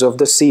figures of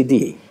the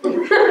CD.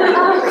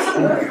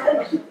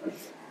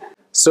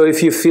 So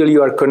if you feel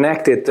you are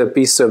connected to a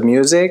piece of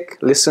music,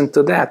 listen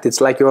to that. It's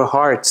like your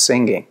heart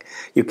singing.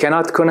 You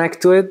cannot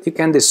connect to it, you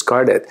can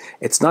discard it.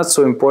 It's not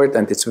so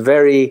important. It's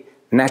very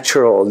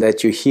natural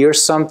that you hear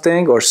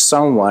something or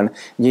someone,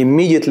 you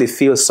immediately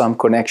feel some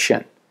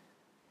connection.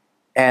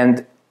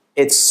 And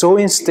it's so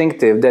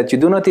instinctive that you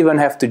do not even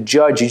have to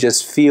judge, you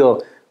just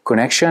feel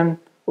connection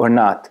or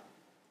not.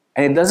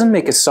 And it doesn't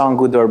make a song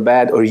good or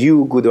bad, or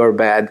you good or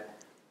bad,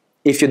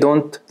 if you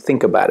don't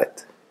think about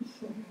it.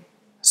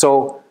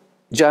 So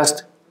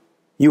just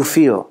you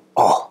feel,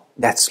 oh,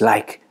 that's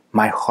like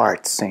my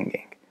heart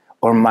singing,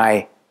 or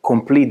my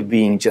complete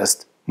being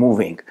just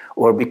moving,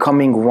 or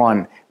becoming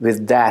one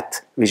with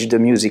that which the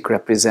music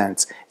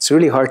represents. It's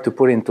really hard to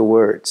put into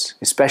words,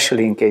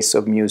 especially in case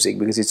of music,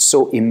 because it's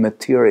so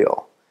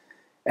immaterial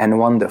and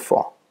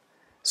wonderful.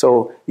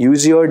 So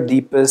use your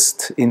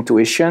deepest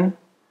intuition,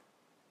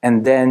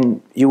 and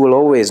then you will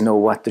always know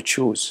what to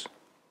choose.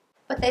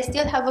 But I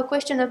still have a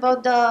question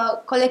about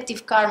the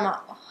collective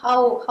karma,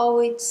 how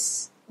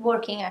it's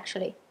working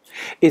actually.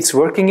 It's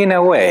working in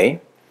a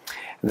way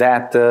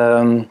that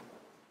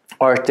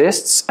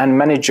artists and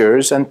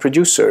managers and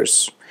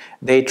producers,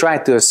 they try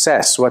to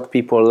assess what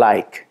people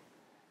like.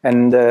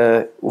 And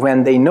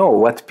when they know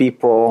what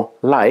people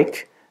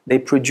like, they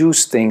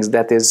produce things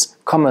that is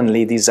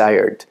commonly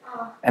desired.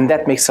 And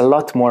that makes a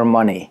lot more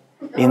money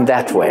in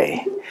that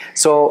way.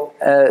 So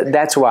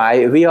that's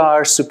why we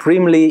are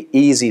supremely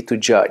easy to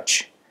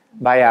judge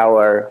by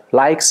our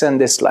likes and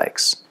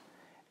dislikes.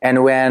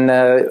 And when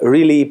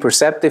really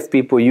perceptive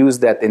people use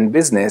that in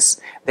business,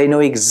 they know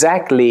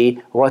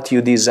exactly what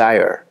you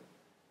desire.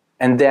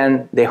 And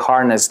then they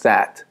harness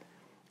that.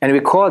 And we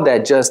call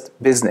that just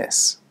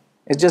business.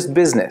 It's just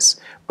business.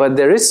 But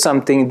there is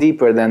something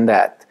deeper than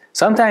that.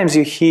 Sometimes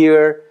you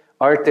hear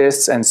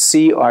artists and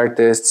see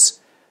artists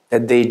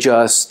that they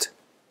just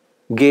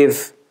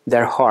give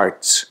their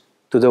hearts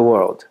to the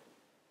world.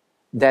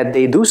 That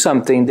they do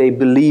something they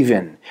believe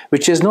in,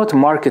 which is not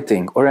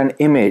marketing or an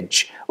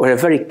image or a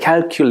very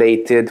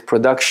calculated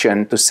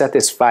production to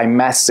satisfy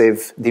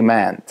massive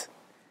demand.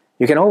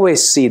 You can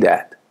always see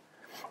that.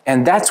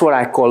 And that's what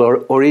I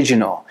call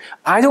original.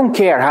 I don't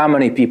care how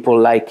many people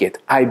like it.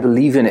 I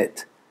believe in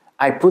it.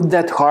 I put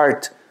that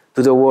heart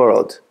to the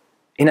world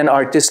in an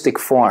artistic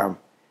form.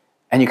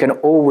 And you can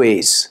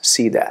always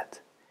see that.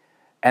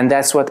 And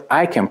that's what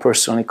I can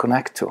personally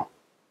connect to.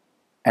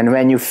 And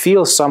when you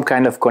feel some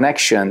kind of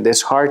connection,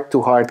 this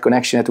heart-to-heart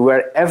connection, that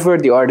wherever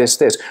the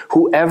artist is,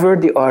 whoever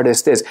the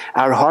artist is,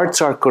 our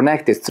hearts are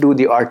connected through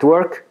the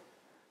artwork,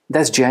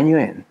 that's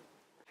genuine.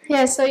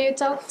 Yeah, so you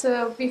talked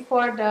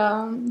before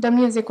the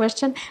music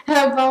question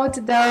about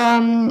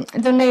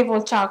the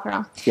navel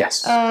chakra.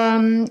 Yes.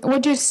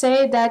 Would you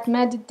say that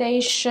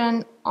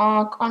meditation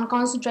on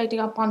concentrating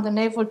upon the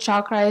navel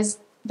chakra is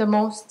the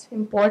most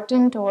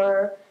important,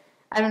 or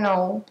I don't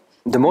know?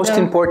 The most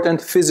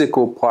important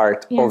physical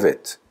part of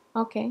it.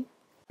 Okay.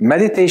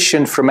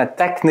 Meditation from a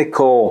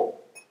technical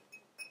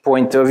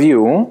point of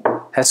view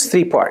has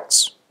three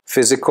parts: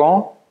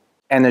 physical,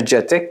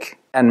 energetic,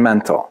 and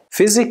mental.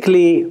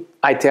 Physically,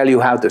 I tell you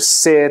how to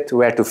sit,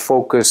 where to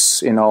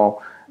focus,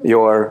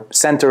 your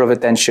center of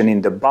attention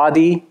in the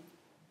body,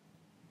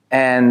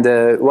 and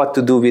what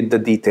to do with the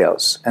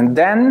details. And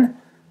then,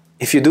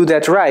 if you do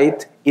that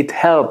right, it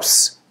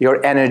helps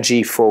your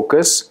energy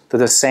focus to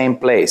the same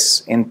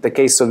place. In the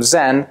case of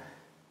Zen,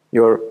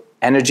 your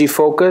energy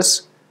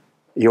focus,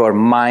 your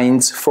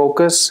mind's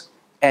focus,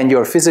 and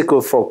your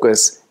physical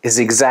focus is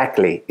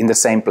exactly in the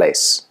same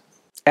place.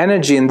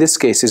 Energy in this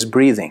case is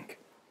breathing.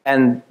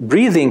 And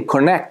breathing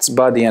connects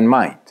body and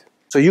mind.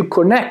 So you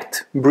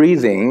connect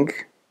breathing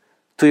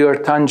to your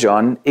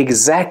tanjon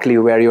exactly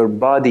where your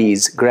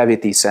body's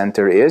gravity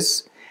center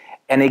is,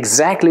 and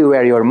exactly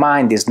where your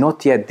mind is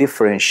not yet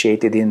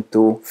differentiated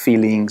into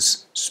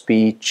feelings,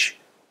 speech,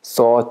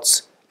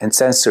 thoughts, and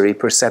sensory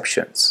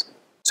perceptions.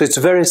 So it's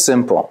very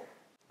simple.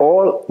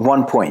 All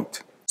one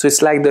point. So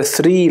it's like the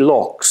three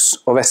locks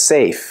of a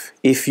safe.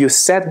 If you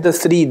set the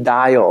three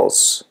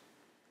dials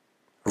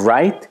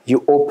right,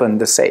 you open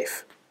the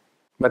safe.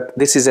 But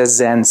this is a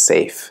Zen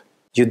safe.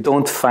 You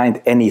don't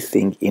find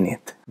anything in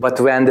it. But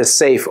when the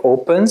safe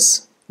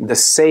opens, the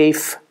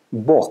safe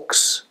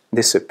box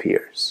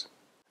disappears.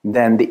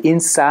 Then the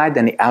inside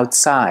and the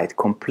outside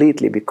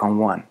completely become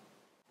one.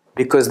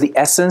 Because the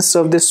essence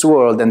of this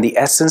world and the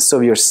essence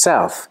of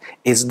yourself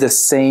is the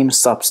same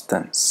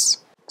substance.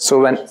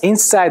 So when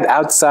inside,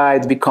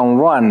 outside become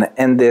one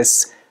and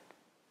this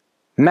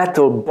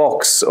metal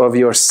box of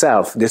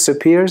yourself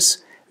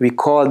disappears, we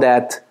call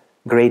that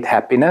great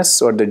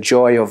happiness or the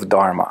joy of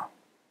Dharma.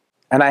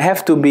 And I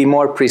have to be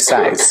more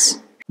precise.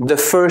 The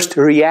first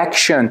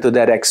reaction to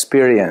that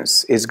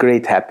experience is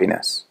great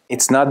happiness.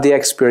 It's not the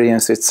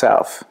experience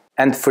itself.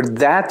 And for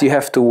that, you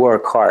have to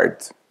work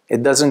hard.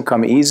 It doesn't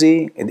come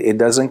easy. It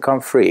doesn't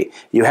come free.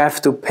 You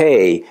have to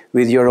pay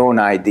with your own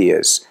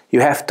ideas.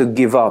 You have to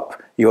give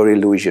up your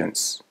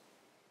illusions.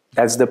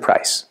 That's the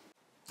price.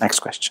 Next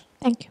question.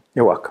 Thank you.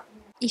 You're welcome.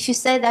 If you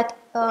say that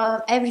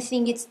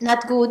everything is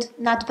not good,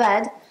 not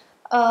bad,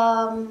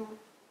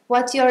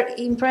 what's your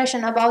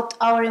impression about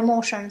our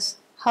emotions?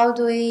 How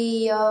do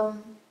we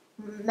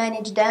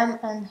manage them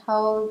and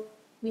how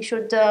we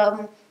should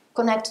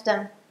connect to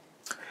them?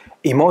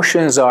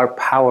 Emotions are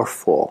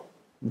powerful.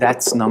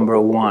 That's number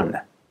one.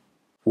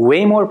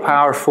 Way more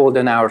powerful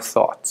than our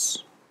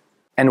thoughts.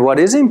 And what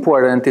is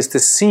important is to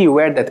see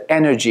where that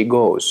energy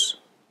goes.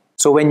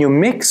 So when you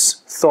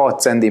mix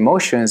thoughts and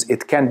emotions,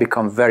 it can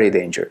become very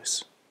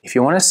dangerous. If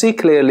you want to see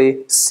clearly,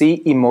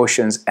 see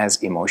emotions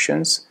as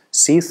emotions,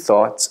 see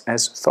thoughts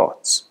as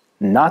thoughts.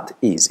 Not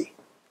easy.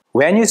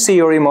 When you see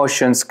your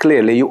emotions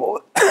clearly,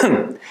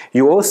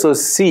 you also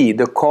see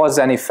the cause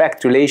and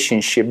effect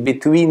relationship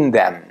between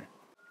them.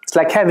 It's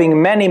like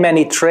having many,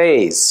 many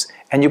trays,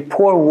 and you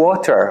pour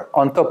water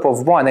on top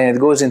of one and it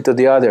goes into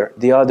the other,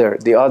 the other,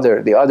 the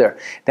other, the other.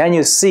 Then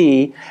you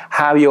see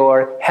how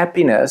your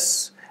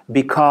happiness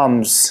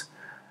becomes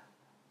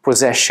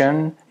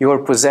possession, your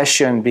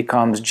possession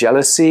becomes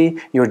jealousy,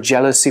 your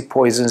jealousy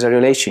poisons a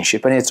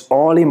relationship, and it's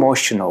all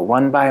emotional,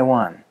 one by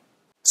one.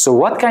 So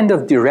what kind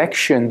of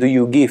direction do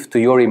you give to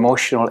your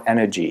emotional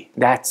energy?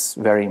 That's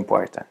very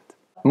important.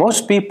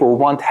 Most people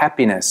want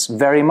happiness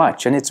very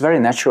much, and it's very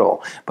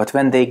natural, but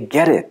when they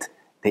get it,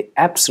 they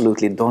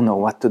absolutely don't know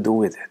what to do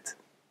with it.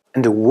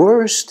 And the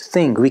worst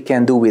thing we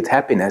can do with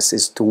happiness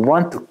is to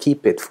want to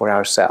keep it for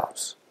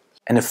ourselves.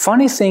 And the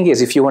funny thing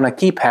is, if you want to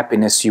keep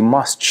happiness, you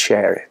must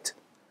share it.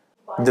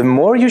 The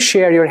more you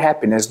share your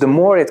happiness, the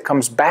more it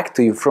comes back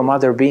to you from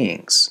other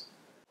beings.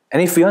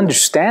 And if we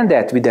understand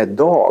that with a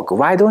dog,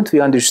 why don't we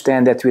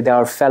understand that with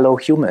our fellow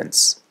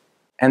humans?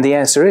 And the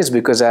answer is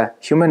because a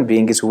human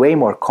being is way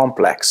more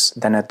complex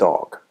than a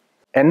dog.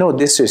 And no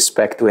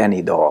disrespect to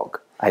any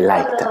dog. I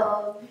like them.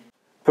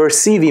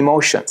 Perceive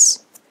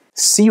emotions.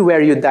 See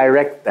where you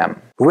direct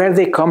them, where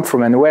they come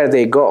from and where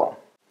they go.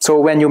 So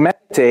when you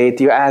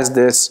meditate, you ask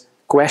this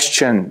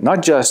question,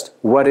 not just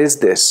what is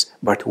this,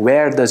 but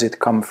where does it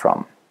come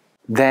from?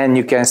 Then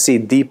you can see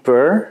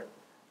deeper,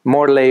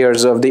 more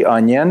layers of the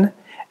onion,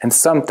 and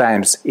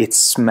sometimes it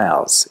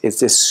smells. It's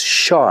this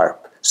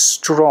sharp,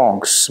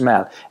 strong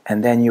smell,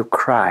 and then you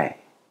cry.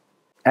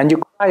 And you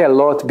cry a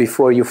lot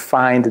before you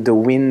find the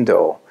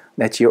window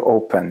that you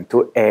open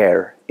to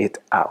air it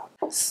out.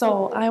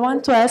 So I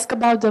want to ask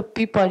about the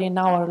people in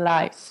our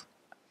life.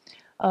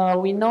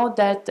 We know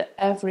that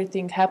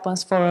everything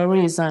happens for a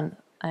reason,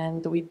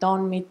 and we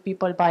don't meet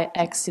people by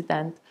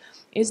accident.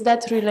 Is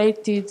that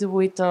related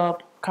with a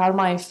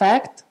karma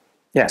effect?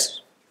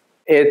 Yes.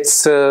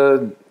 It's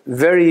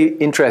very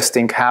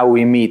interesting how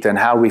we meet and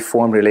how we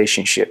form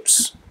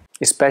relationships,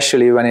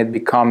 especially when it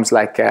becomes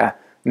like a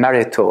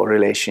marital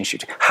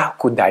relationship. How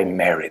could I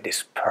marry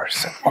this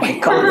person? Oh my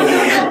God.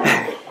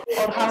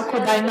 Or how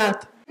could I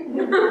not?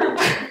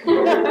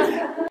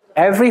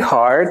 Every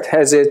heart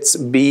has its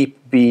beep,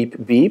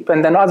 beep, beep,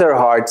 and another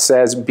heart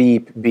says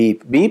beep,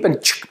 beep, beep,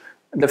 and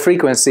the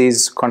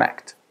frequencies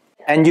connect.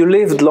 And you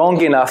lived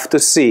long enough to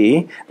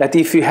see that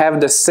if you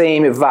have the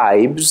same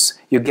vibes,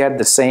 you get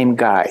the same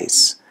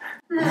guys.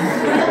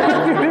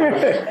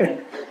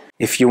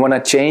 If you want to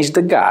change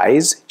the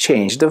guys,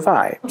 change the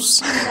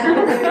vibes.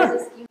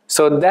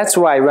 So that's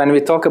why when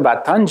we talk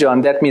about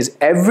Tanjan, that means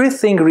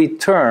everything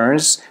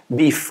returns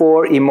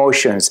before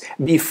emotions,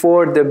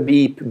 before the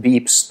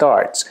beep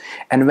starts.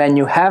 And when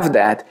you have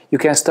that, you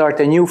can start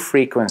a new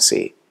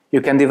frequency. You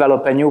can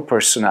develop a new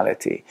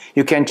personality.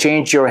 You can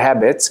change your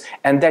habits,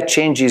 and that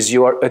changes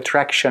your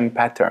attraction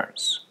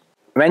patterns.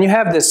 When you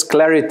have this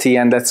clarity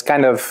and that's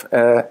kind of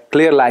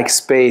clear like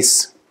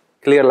space,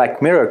 clear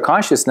like mirror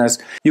consciousness,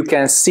 you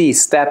can see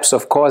steps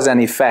of cause and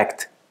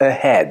effect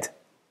ahead.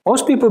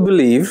 Most people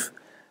believe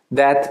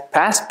that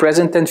past,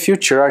 present, and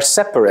future are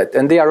separate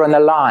and they are on a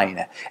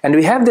line. And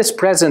we have this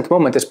present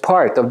moment as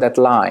part of that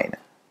line.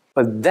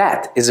 But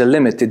that is a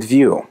limited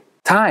view.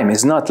 Time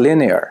is not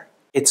linear.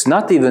 It's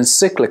not even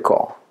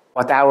cyclical.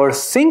 But our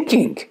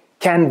thinking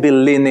can be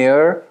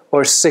linear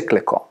or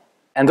cyclical.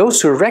 And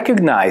those who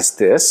recognize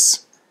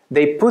this,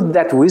 they put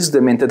that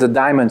wisdom into the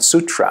Diamond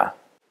Sutra.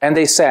 And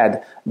they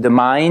said, the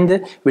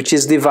mind, which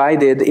is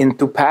divided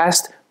into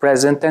past,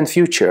 present, and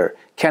future,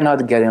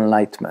 cannot get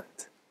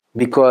enlightenment.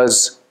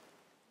 Because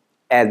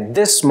at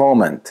this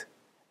moment,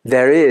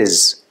 there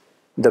is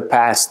the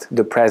past,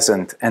 the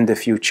present, and the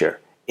future.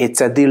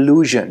 It's a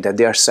delusion that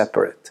they are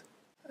separate.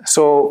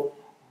 So,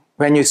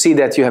 when you see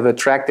that you have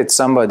attracted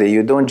somebody,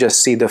 you don't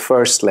just see the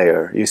first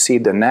layer. You see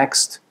the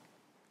next,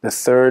 the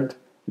third,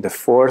 the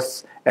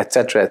fourth,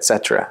 etc.,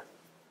 etc.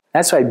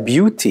 That's why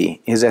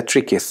beauty is a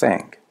tricky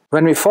thing.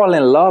 When we fall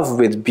in love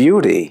with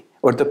beauty,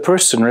 or the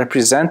person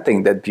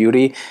representing that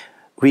beauty,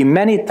 we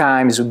many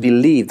times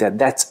believe that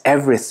that's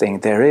everything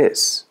there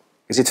is.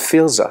 Because it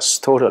fills us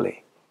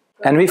totally.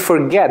 And we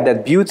forget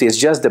that beauty is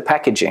just the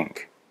packaging.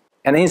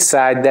 And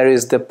inside there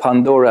is the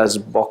Pandora's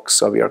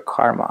box of your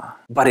karma.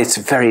 But it's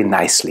very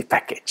nicely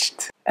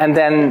packaged. And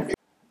then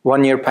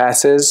 1 year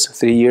passes,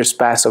 3 years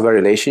pass of a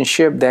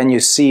relationship, then you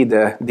see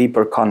the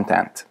deeper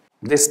content.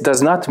 This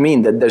does not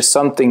mean that there's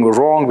something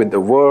wrong with the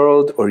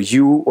world or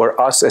you or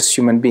us as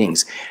human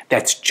beings.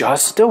 That's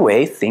just the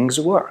way things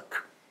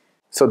work.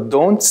 So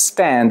don't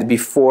stand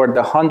before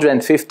the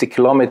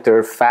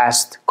 150-kilometer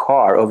fast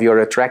car of your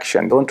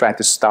attraction. Don't try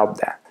to stop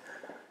that.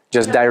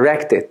 Just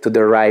direct it to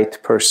the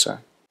right person.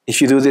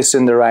 If you do this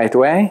in the right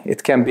way,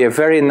 it can be a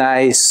very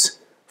nice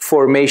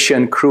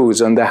formation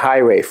cruise on the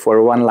highway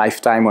for one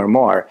lifetime or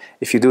more.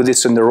 If you do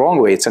this in the wrong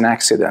way, it's an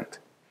accident.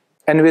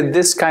 And with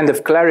this kind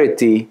of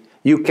clarity,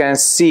 you can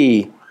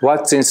see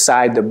what's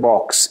inside the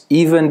box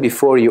even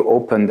before you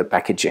open the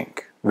packaging.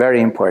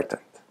 Very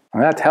important.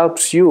 And that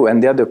helps you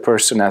and the other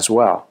person as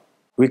well.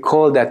 We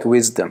call that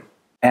wisdom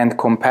and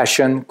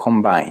compassion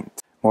combined.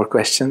 More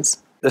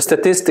questions? The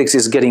statistics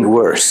is getting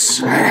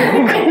worse.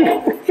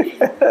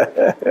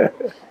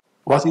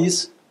 What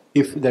is,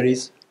 if there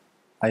is,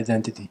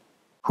 identity?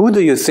 Who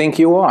do you think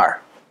you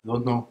are?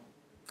 Don't know.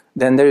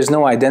 Then there is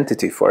no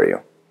identity for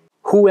you.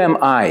 Who am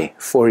I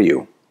for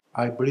you?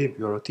 I believe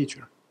you're a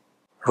teacher.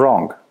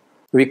 Wrong.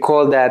 We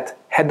call that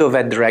head of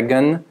a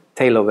dragon,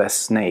 tail of a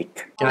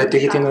snake. Can I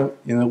take it in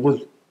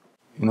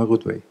a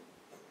good way?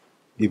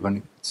 Even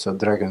if it's a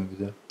dragon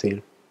with a tail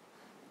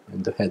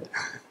and the head.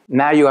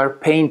 Now you are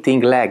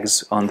painting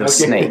legs on the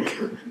snake.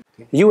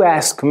 You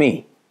ask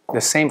me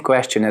the same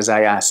question as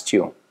I asked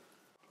you.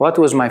 What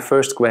was my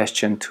first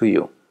question to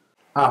you?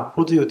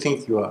 Who do you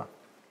think you are?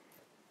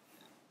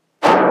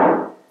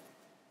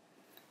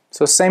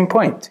 So same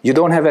point. You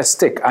don't have a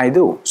stick, I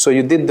do. So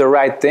you did the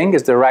right thing,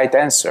 is the right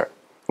answer.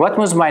 What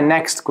was my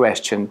next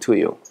question to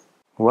you?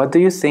 What do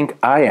you think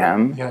I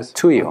am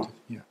to you?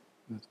 Yeah,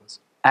 that was.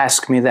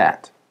 Ask me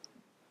that.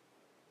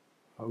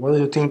 What do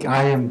you think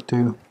I am to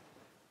you?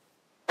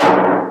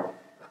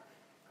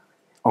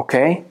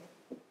 Okay?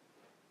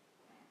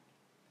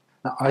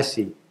 Now I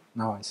see.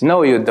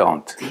 No, you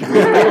don't.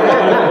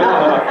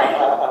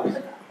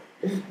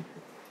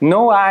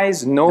 No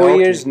eyes, no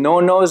ears, no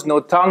nose,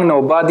 no tongue,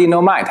 no body,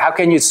 no mind. How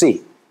can you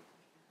see?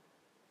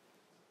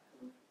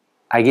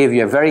 I gave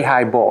you a very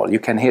high ball. You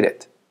can hit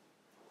it.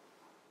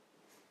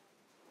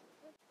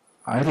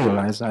 I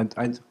realize I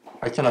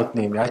cannot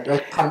name it.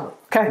 I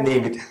can't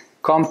name it.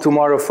 Come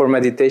tomorrow for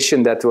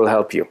meditation. That will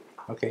help you.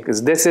 Okay.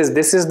 Because this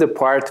is the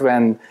part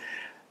when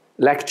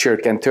lecture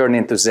can turn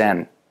into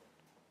Zen.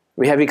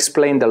 We have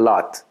explained a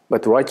lot,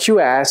 but what you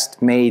asked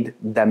made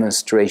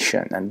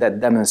demonstration, and that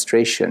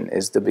demonstration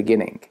is the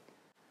beginning.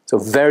 So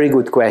very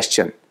good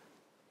question.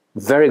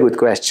 Very good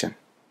question.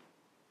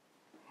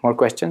 More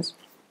questions?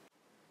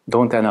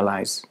 Don't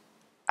analyze.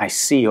 I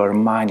see your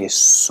mind is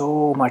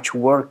so much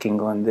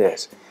working on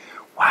this.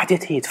 Why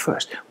did he hit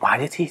first? Why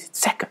did he hit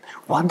second?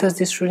 What does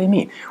this really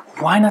mean?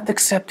 Why not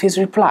accept his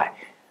reply?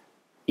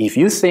 If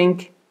you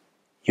think,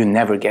 you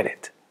never get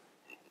it.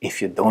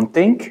 If you don't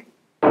think,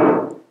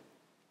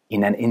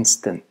 in an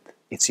instant,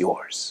 it's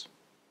yours.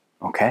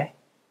 Okay?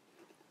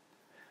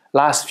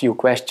 Last few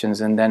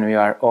questions and then we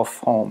are off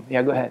home.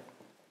 Yeah, go ahead.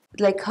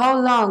 Like, how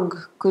long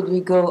could we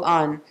go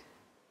on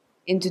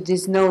into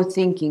this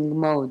no-thinking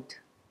mode?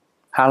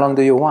 How long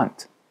do you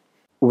want?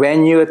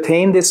 When you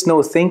attain this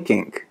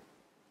no-thinking,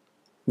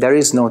 there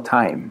is no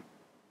time.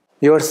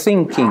 Your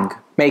thinking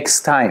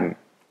makes time.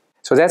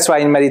 So that's why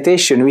in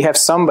meditation we have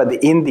somebody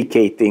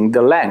indicating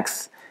the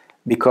length,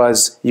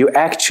 because you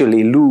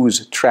actually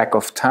lose track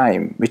of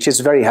time, which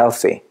is very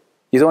healthy.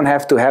 You don't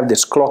have to have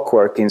this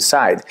clockwork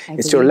inside.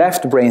 It's your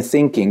left brain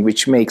thinking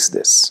which makes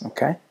this,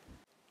 okay?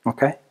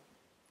 Okay?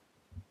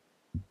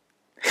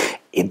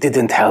 It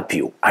didn't help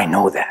you, I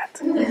know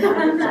that.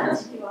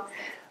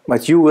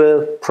 But you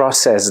will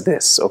process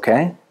this,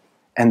 okay?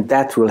 And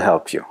that will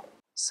help you.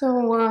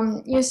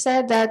 So you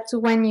said that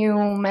when you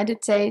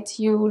meditate,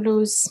 you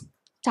lose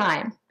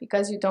time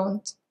because you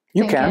don't.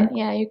 You can.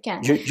 Yeah, you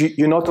can.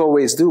 You not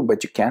always do,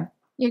 but you can.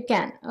 You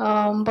can.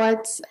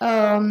 But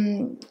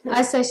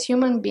us as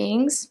human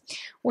beings,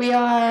 we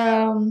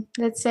are,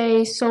 let's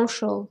say,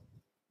 social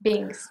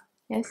beings.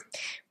 Yes,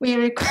 we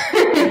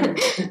require.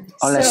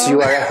 Unless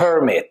you are a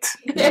hermit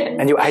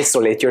and you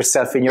isolate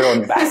yourself in your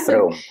own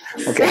bathroom.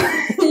 Okay.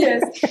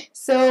 Yes.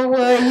 So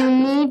you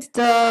need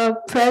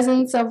the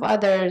presence of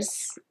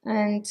others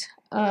and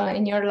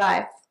in your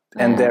life.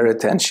 And their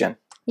attention.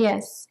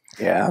 Yes.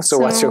 Yeah. So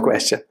what's your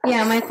question?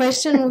 Yeah, my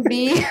question would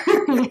be,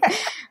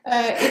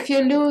 if you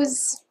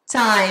lose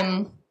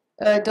time,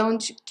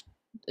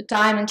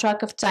 time and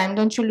track of time,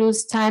 don't you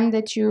lose time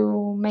that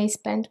you may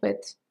spend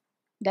with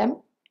them?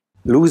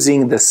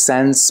 Losing the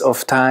sense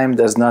of time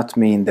does not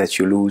mean that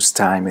you lose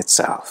time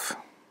itself.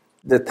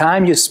 The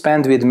time you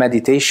spend with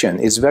meditation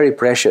is very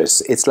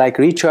precious. It's like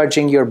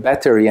recharging your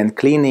battery and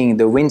cleaning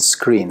the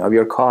windscreen of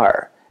your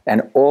car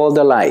and all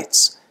the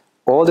lights,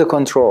 all the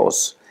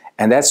controls.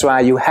 And that's why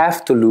you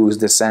have to lose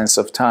the sense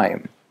of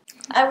time.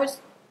 I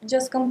was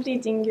just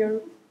completing your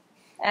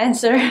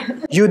answer.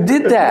 You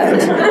did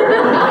that?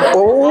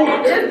 Oh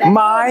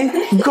my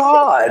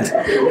God!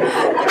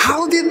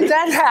 How did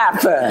that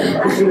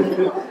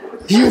happen?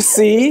 You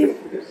see?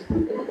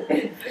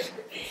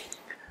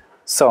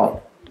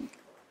 So,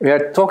 we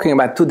are talking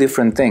about two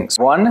different things.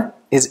 One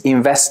is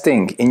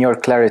investing in your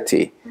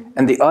clarity,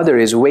 and the other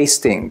is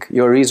wasting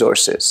your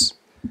resources.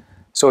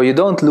 So you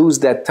don't lose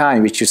that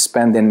time which you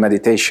spend in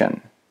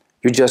meditation.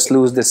 You just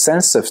lose the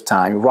sense of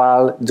time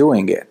while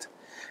doing it.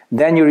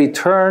 Then you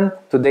return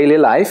to daily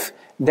life,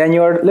 then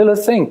your little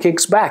thing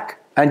kicks back.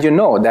 And you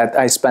know that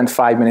I spent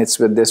 5 minutes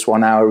with this,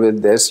 1 hour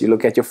with this. You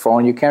look at your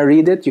phone, you can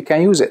read it, you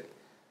can use it.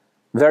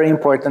 Very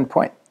important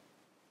point.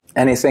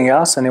 Anything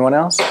else? Anyone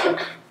else?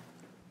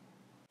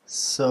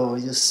 So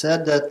you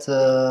said that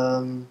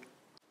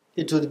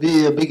it would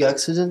be a big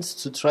accident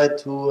to try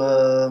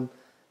to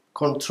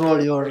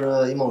control your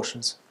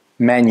emotions.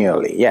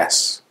 Manually,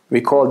 yes.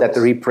 We call that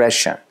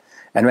repression.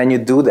 And when you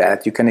do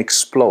that, you can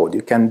explode.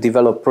 You can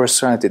develop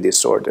personality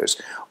disorders,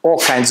 all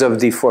kinds of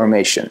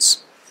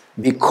deformations.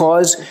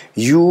 Because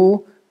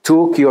you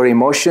took your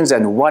emotions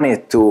and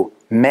wanted to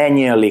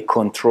manually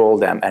control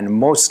them. And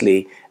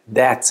mostly,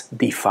 that's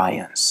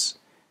defiance.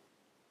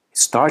 It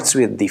starts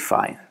with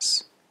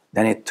defiance.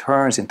 Then it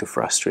turns into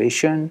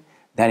frustration,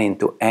 then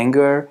into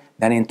anger,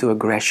 then into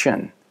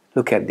aggression.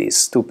 Look at this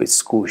stupid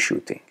school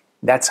shooting.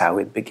 That's how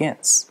it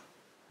begins.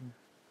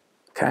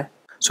 Okay?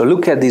 So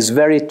look at these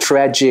very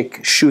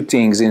tragic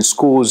shootings in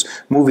schools,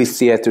 movie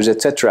theaters,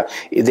 etc.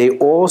 They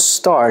all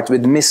start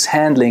with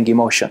mishandling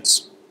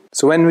emotions.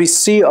 So when we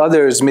see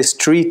others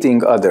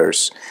mistreating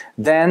others,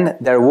 then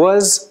there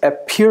was a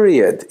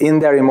period in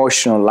their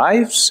emotional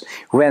lives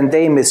when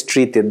they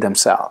mistreated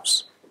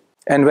themselves.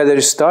 And whether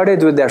it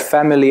started with their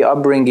family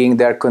upbringing,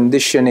 their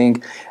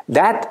conditioning,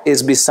 that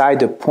is beside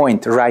the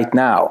point right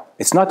now.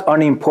 It's not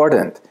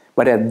unimportant,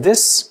 but at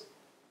this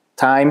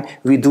time,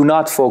 we do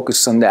not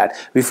focus on that.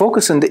 We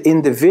focus on the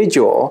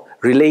individual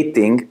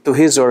relating to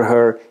his or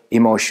her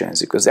emotions,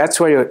 because that's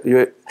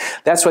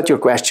what your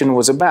question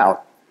was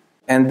about.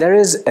 And there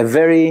is a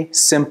very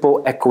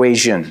simple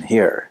equation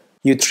here.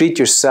 You treat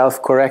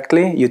yourself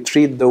correctly, you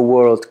treat the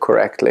world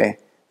correctly.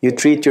 You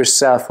treat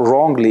yourself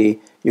wrongly,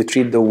 you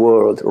treat the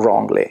world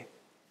wrongly.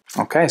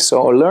 Okay,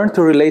 so learn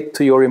to relate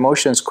to your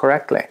emotions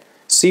correctly.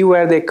 See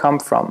where they come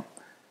from.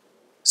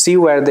 See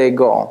where they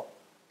go.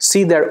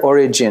 See their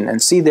origin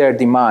and see their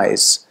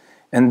demise.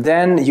 And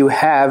then you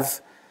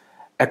have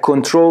a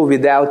control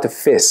without a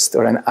fist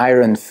or an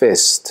iron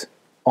fist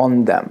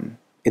on them.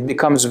 It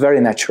becomes very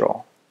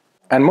natural.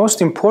 And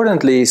most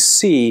importantly,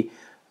 see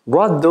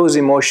what those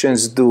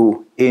emotions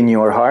do in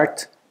your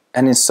heart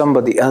and in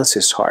somebody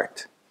else's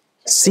heart.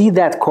 See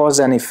that cause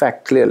and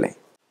effect clearly.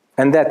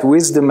 And that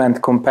wisdom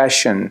and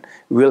compassion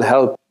will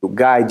help you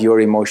guide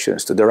your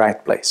emotions to the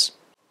right place.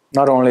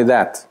 Not only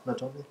that,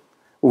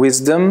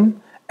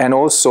 wisdom and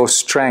also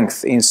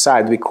strength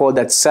inside. We call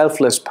that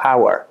selfless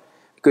power,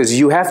 because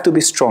you have to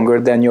be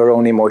stronger than your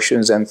own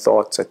emotions and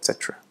thoughts,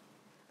 etc.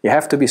 You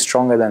have to be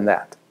stronger than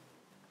that.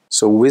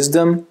 So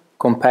wisdom,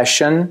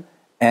 compassion,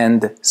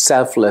 and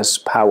selfless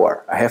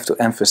power. I have to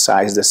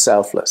emphasize the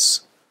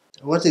selfless.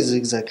 What is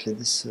exactly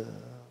this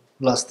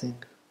last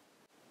thing?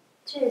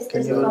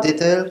 Can you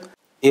detail?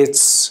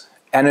 It's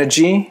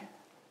energy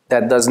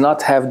that does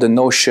not have the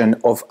notion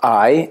of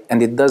I,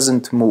 and it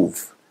doesn't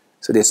move.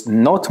 So this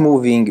not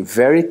moving,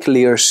 very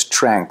clear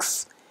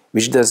strength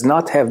which does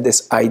not have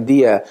this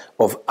idea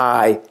of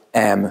I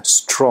am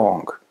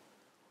strong.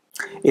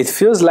 It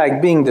feels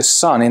like being the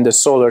sun in the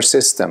solar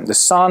system. The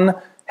sun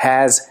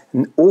has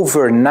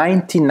over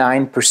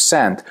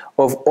 99%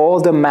 of all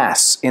the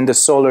mass in the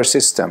solar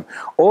system.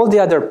 All the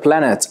other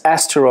planets,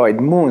 asteroids,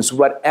 moons,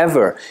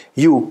 whatever,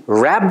 you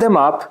wrap them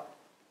up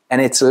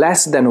and it's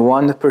less than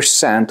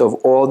 1% of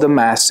all the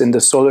mass in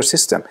the solar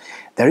system.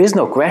 There is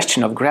no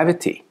question of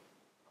gravity.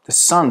 The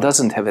sun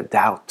doesn't have a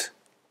doubt.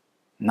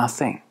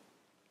 Nothing.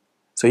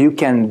 So you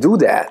can do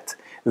that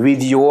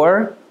with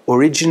your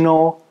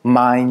original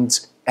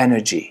mind's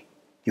energy.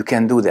 You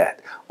can do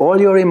that. All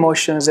your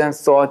emotions and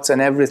thoughts and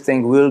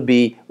everything will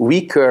be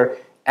weaker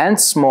and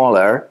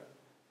smaller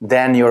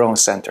than your own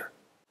center.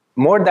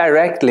 More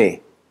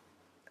directly,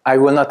 I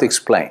will not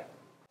explain.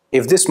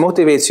 If this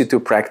motivates you to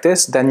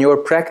practice, then your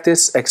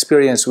practice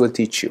experience will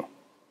teach you.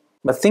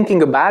 But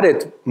thinking about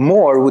it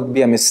more would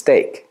be a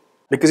mistake,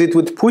 because it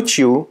would put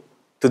you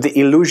to the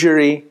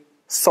illusory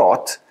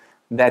thought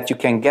that you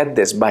can get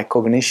this by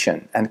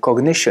cognition, and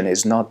cognition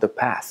is not the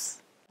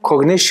path.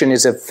 Cognition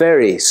is a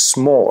very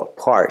small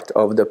part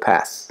of the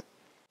path.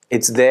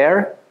 It's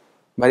there,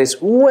 but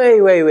it's way,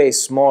 way, way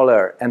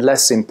smaller and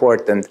less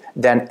important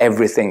than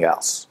everything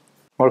else.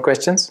 More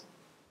questions?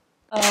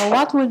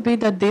 What would be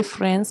the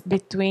difference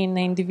between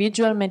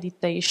individual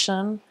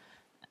meditation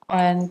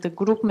and the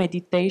group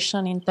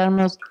meditation in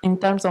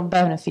terms of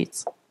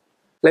benefits?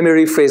 Let me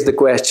rephrase the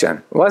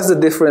question. What's the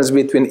difference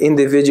between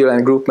individual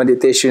and group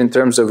meditation in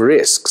terms of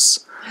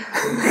risks?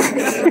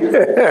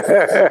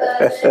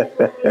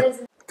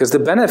 Because the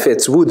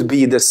benefits would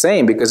be the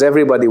same, because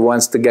everybody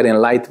wants to get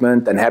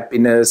enlightenment and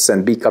happiness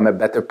and become a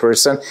better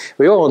person.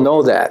 We all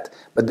know that.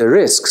 But the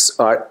risks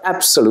are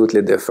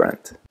absolutely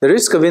different. The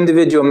risk of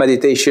individual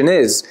meditation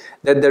is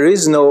that there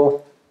is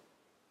no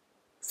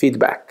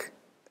feedback.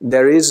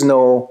 There is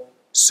no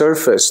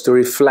surface to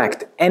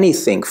reflect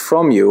anything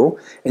from you,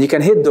 and you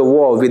can hit the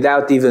wall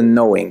without even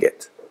knowing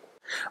it.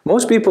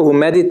 Most people who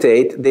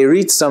meditate, they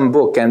read some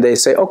book and they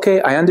say,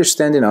 okay, I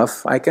understand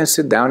enough, I can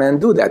sit down and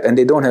do that, and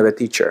they don't have a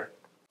teacher.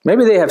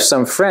 Maybe they have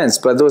some friends,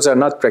 but those are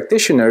not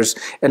practitioners,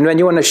 and when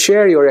you want to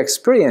share your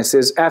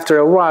experiences, after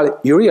a while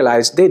you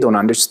realize they don't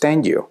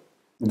understand you.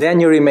 Then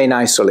you remain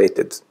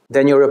isolated.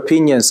 Then your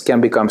opinions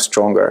can become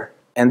stronger,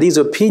 and these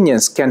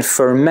opinions can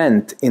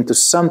ferment into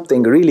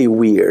something really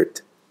weird.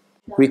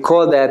 We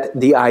call that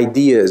the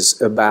ideas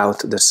about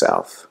the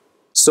self.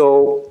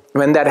 So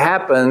when that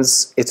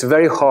happens, it's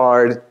very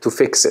hard to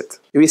fix it.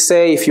 We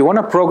say if you want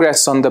to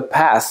progress on the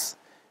path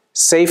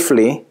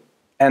safely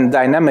and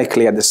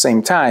dynamically at the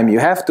same time, you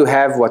have to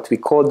have what we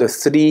call the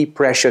three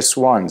precious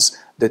ones: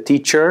 the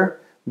teacher,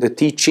 the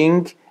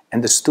teaching,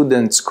 and the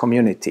students'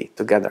 community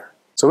together.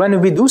 So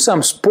when we do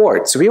some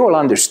sports, we all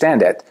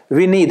understand that.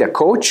 We need a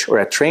coach or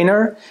a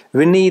trainer,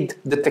 we need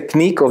the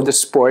technique of the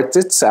sport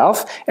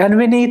itself, and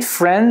we need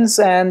friends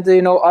and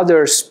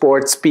other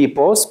sports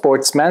people,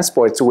 sportsmen,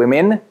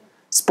 sportswomen,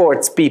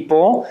 sports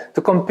people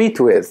to compete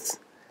with.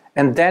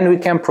 And then we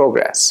can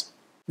progress.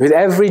 With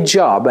every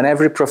job and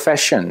every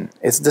profession,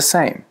 it's the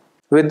same.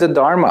 With the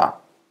Dharma,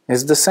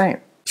 it's the same.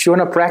 If you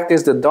want to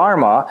practice the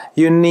Dharma,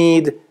 you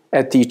need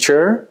a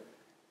teacher,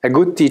 a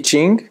good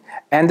teaching,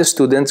 and a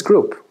students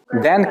group.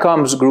 Then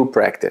comes group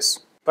practice.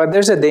 But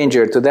there's a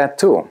danger to that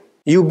too.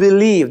 You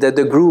believe that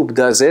the group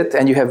does it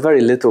and you have very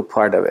little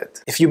part of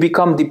it. If you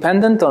become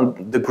dependent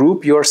on the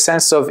group, your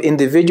sense of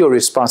individual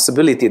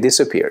responsibility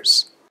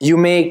disappears. You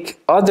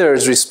make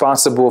others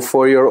responsible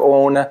for your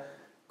own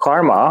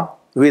karma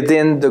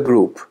within the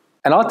group.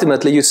 And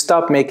ultimately you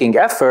stop making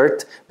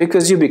effort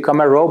because you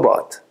become a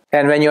robot.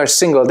 And when you're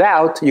singled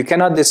out, you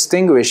cannot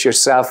distinguish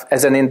yourself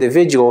as an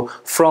individual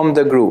from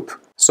the group.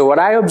 So what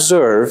I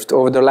observed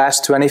over the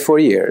last 24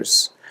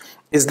 years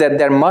is that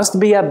there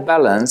must be a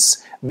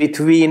balance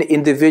between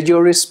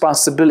individual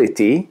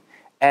responsibility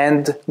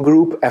and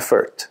group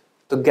effort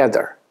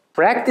together.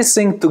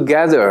 Practicing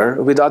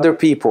together with other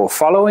people,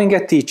 following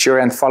a teacher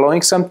and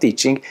following some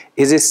teaching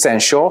is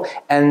essential,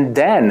 and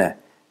then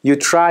you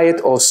try it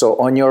also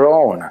on your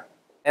own.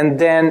 And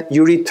then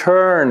you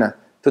return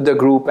to the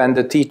group and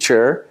the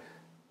teacher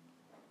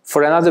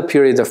for another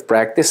period of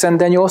practice, and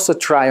then you also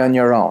try on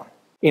your own.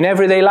 In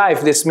everyday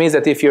life, this means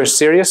that if you're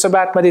serious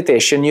about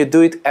meditation, you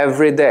do it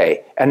every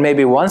day. And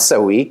maybe once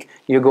a week,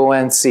 you go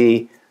and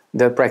see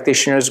the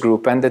practitioners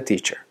group and the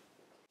teacher.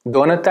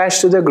 Don't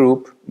attach to the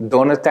group,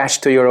 don't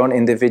attach to your own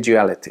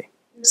individuality.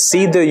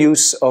 See the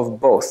use of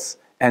both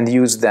and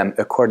use them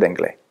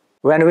accordingly.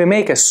 When we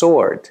make a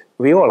sword,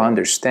 we all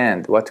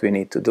understand what we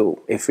need to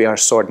do if we are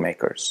sword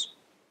makers.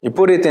 You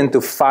put it into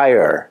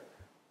fire,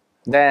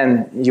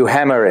 then you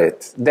hammer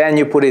it, then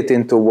you put it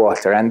into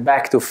water and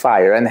back to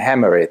fire and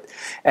hammer it,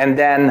 and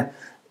then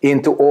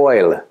into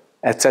oil,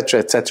 etc.,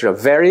 etc.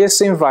 Various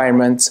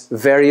environments,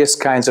 various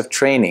kinds of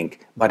training,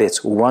 but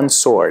it's one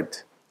sword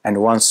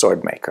and one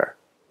sword maker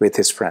with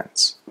his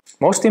friends.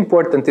 Most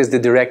important is the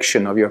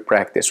direction of your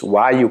practice,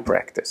 why you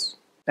practice.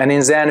 And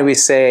in Zen we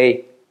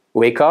say,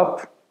 wake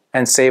up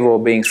and save all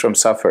beings from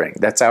suffering.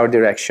 That's our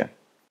direction.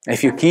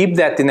 If you keep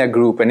that in a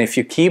group and if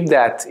you keep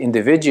that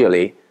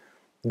individually,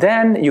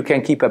 then you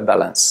can keep a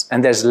balance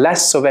and there's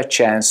less of a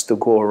chance to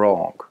go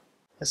wrong.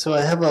 So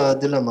I have a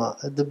dilemma.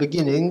 At the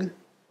beginning,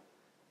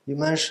 you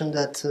mentioned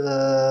that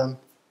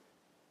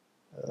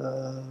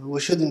we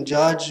shouldn't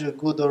judge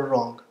good or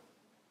wrong.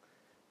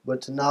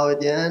 But now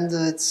at the end,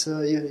 it's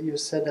you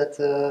said that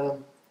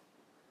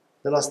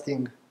the last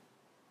thing.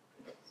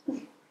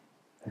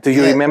 Do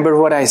you remember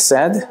what I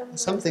said?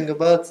 Something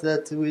about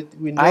that we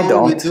I know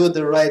don't. we do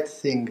the right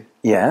thing.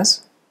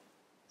 Yes.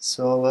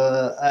 So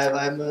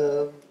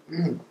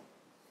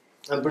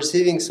I'm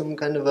perceiving some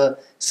kind of a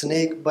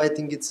snake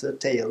biting its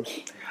tail.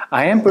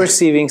 I am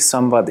perceiving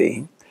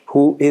somebody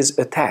who is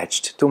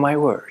attached to my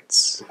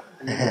words.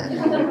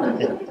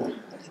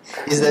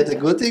 Is that a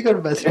good thing or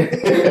bad thing?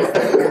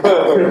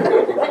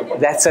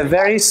 That's a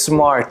very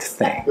smart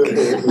thing,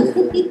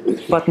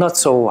 but not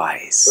so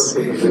wise.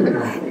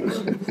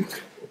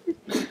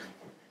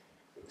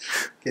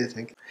 Okay,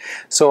 thank you.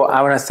 So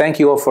I want to thank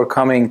you all for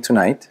coming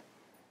tonight,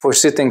 for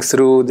sitting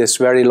through this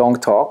very long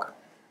talk.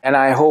 And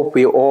I hope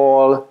we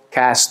all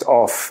cast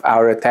off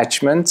our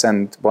attachments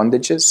and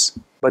bondages,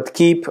 but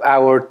keep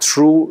our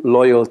true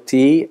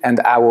loyalty and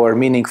our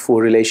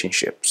meaningful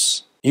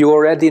relationships. You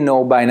already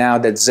know by now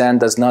that Zen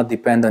does not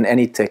depend on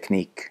any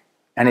technique,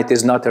 and it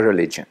is not a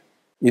religion.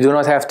 You do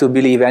not have to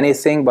believe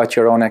anything but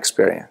your own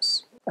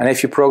experience. And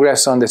if you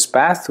progress on this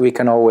path, we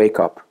can all wake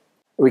up.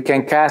 We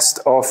can cast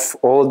off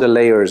all the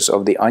layers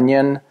of the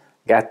onion,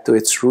 get to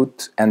its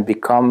root, and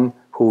become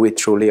who we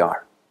truly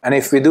are. And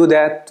if we do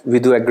that, we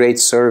do a great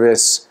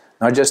service,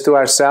 not just to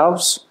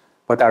ourselves,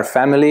 but our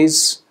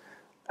families,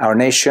 our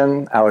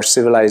nation, our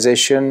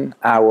civilization,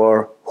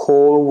 our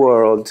whole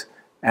world,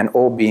 and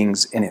all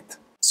beings in it.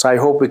 So I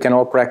hope we can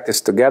all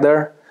practice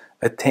together,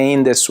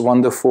 attain this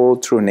wonderful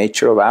true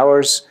nature of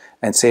ours,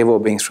 and save all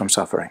beings from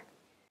suffering.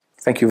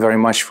 Thank you very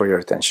much for your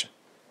attention.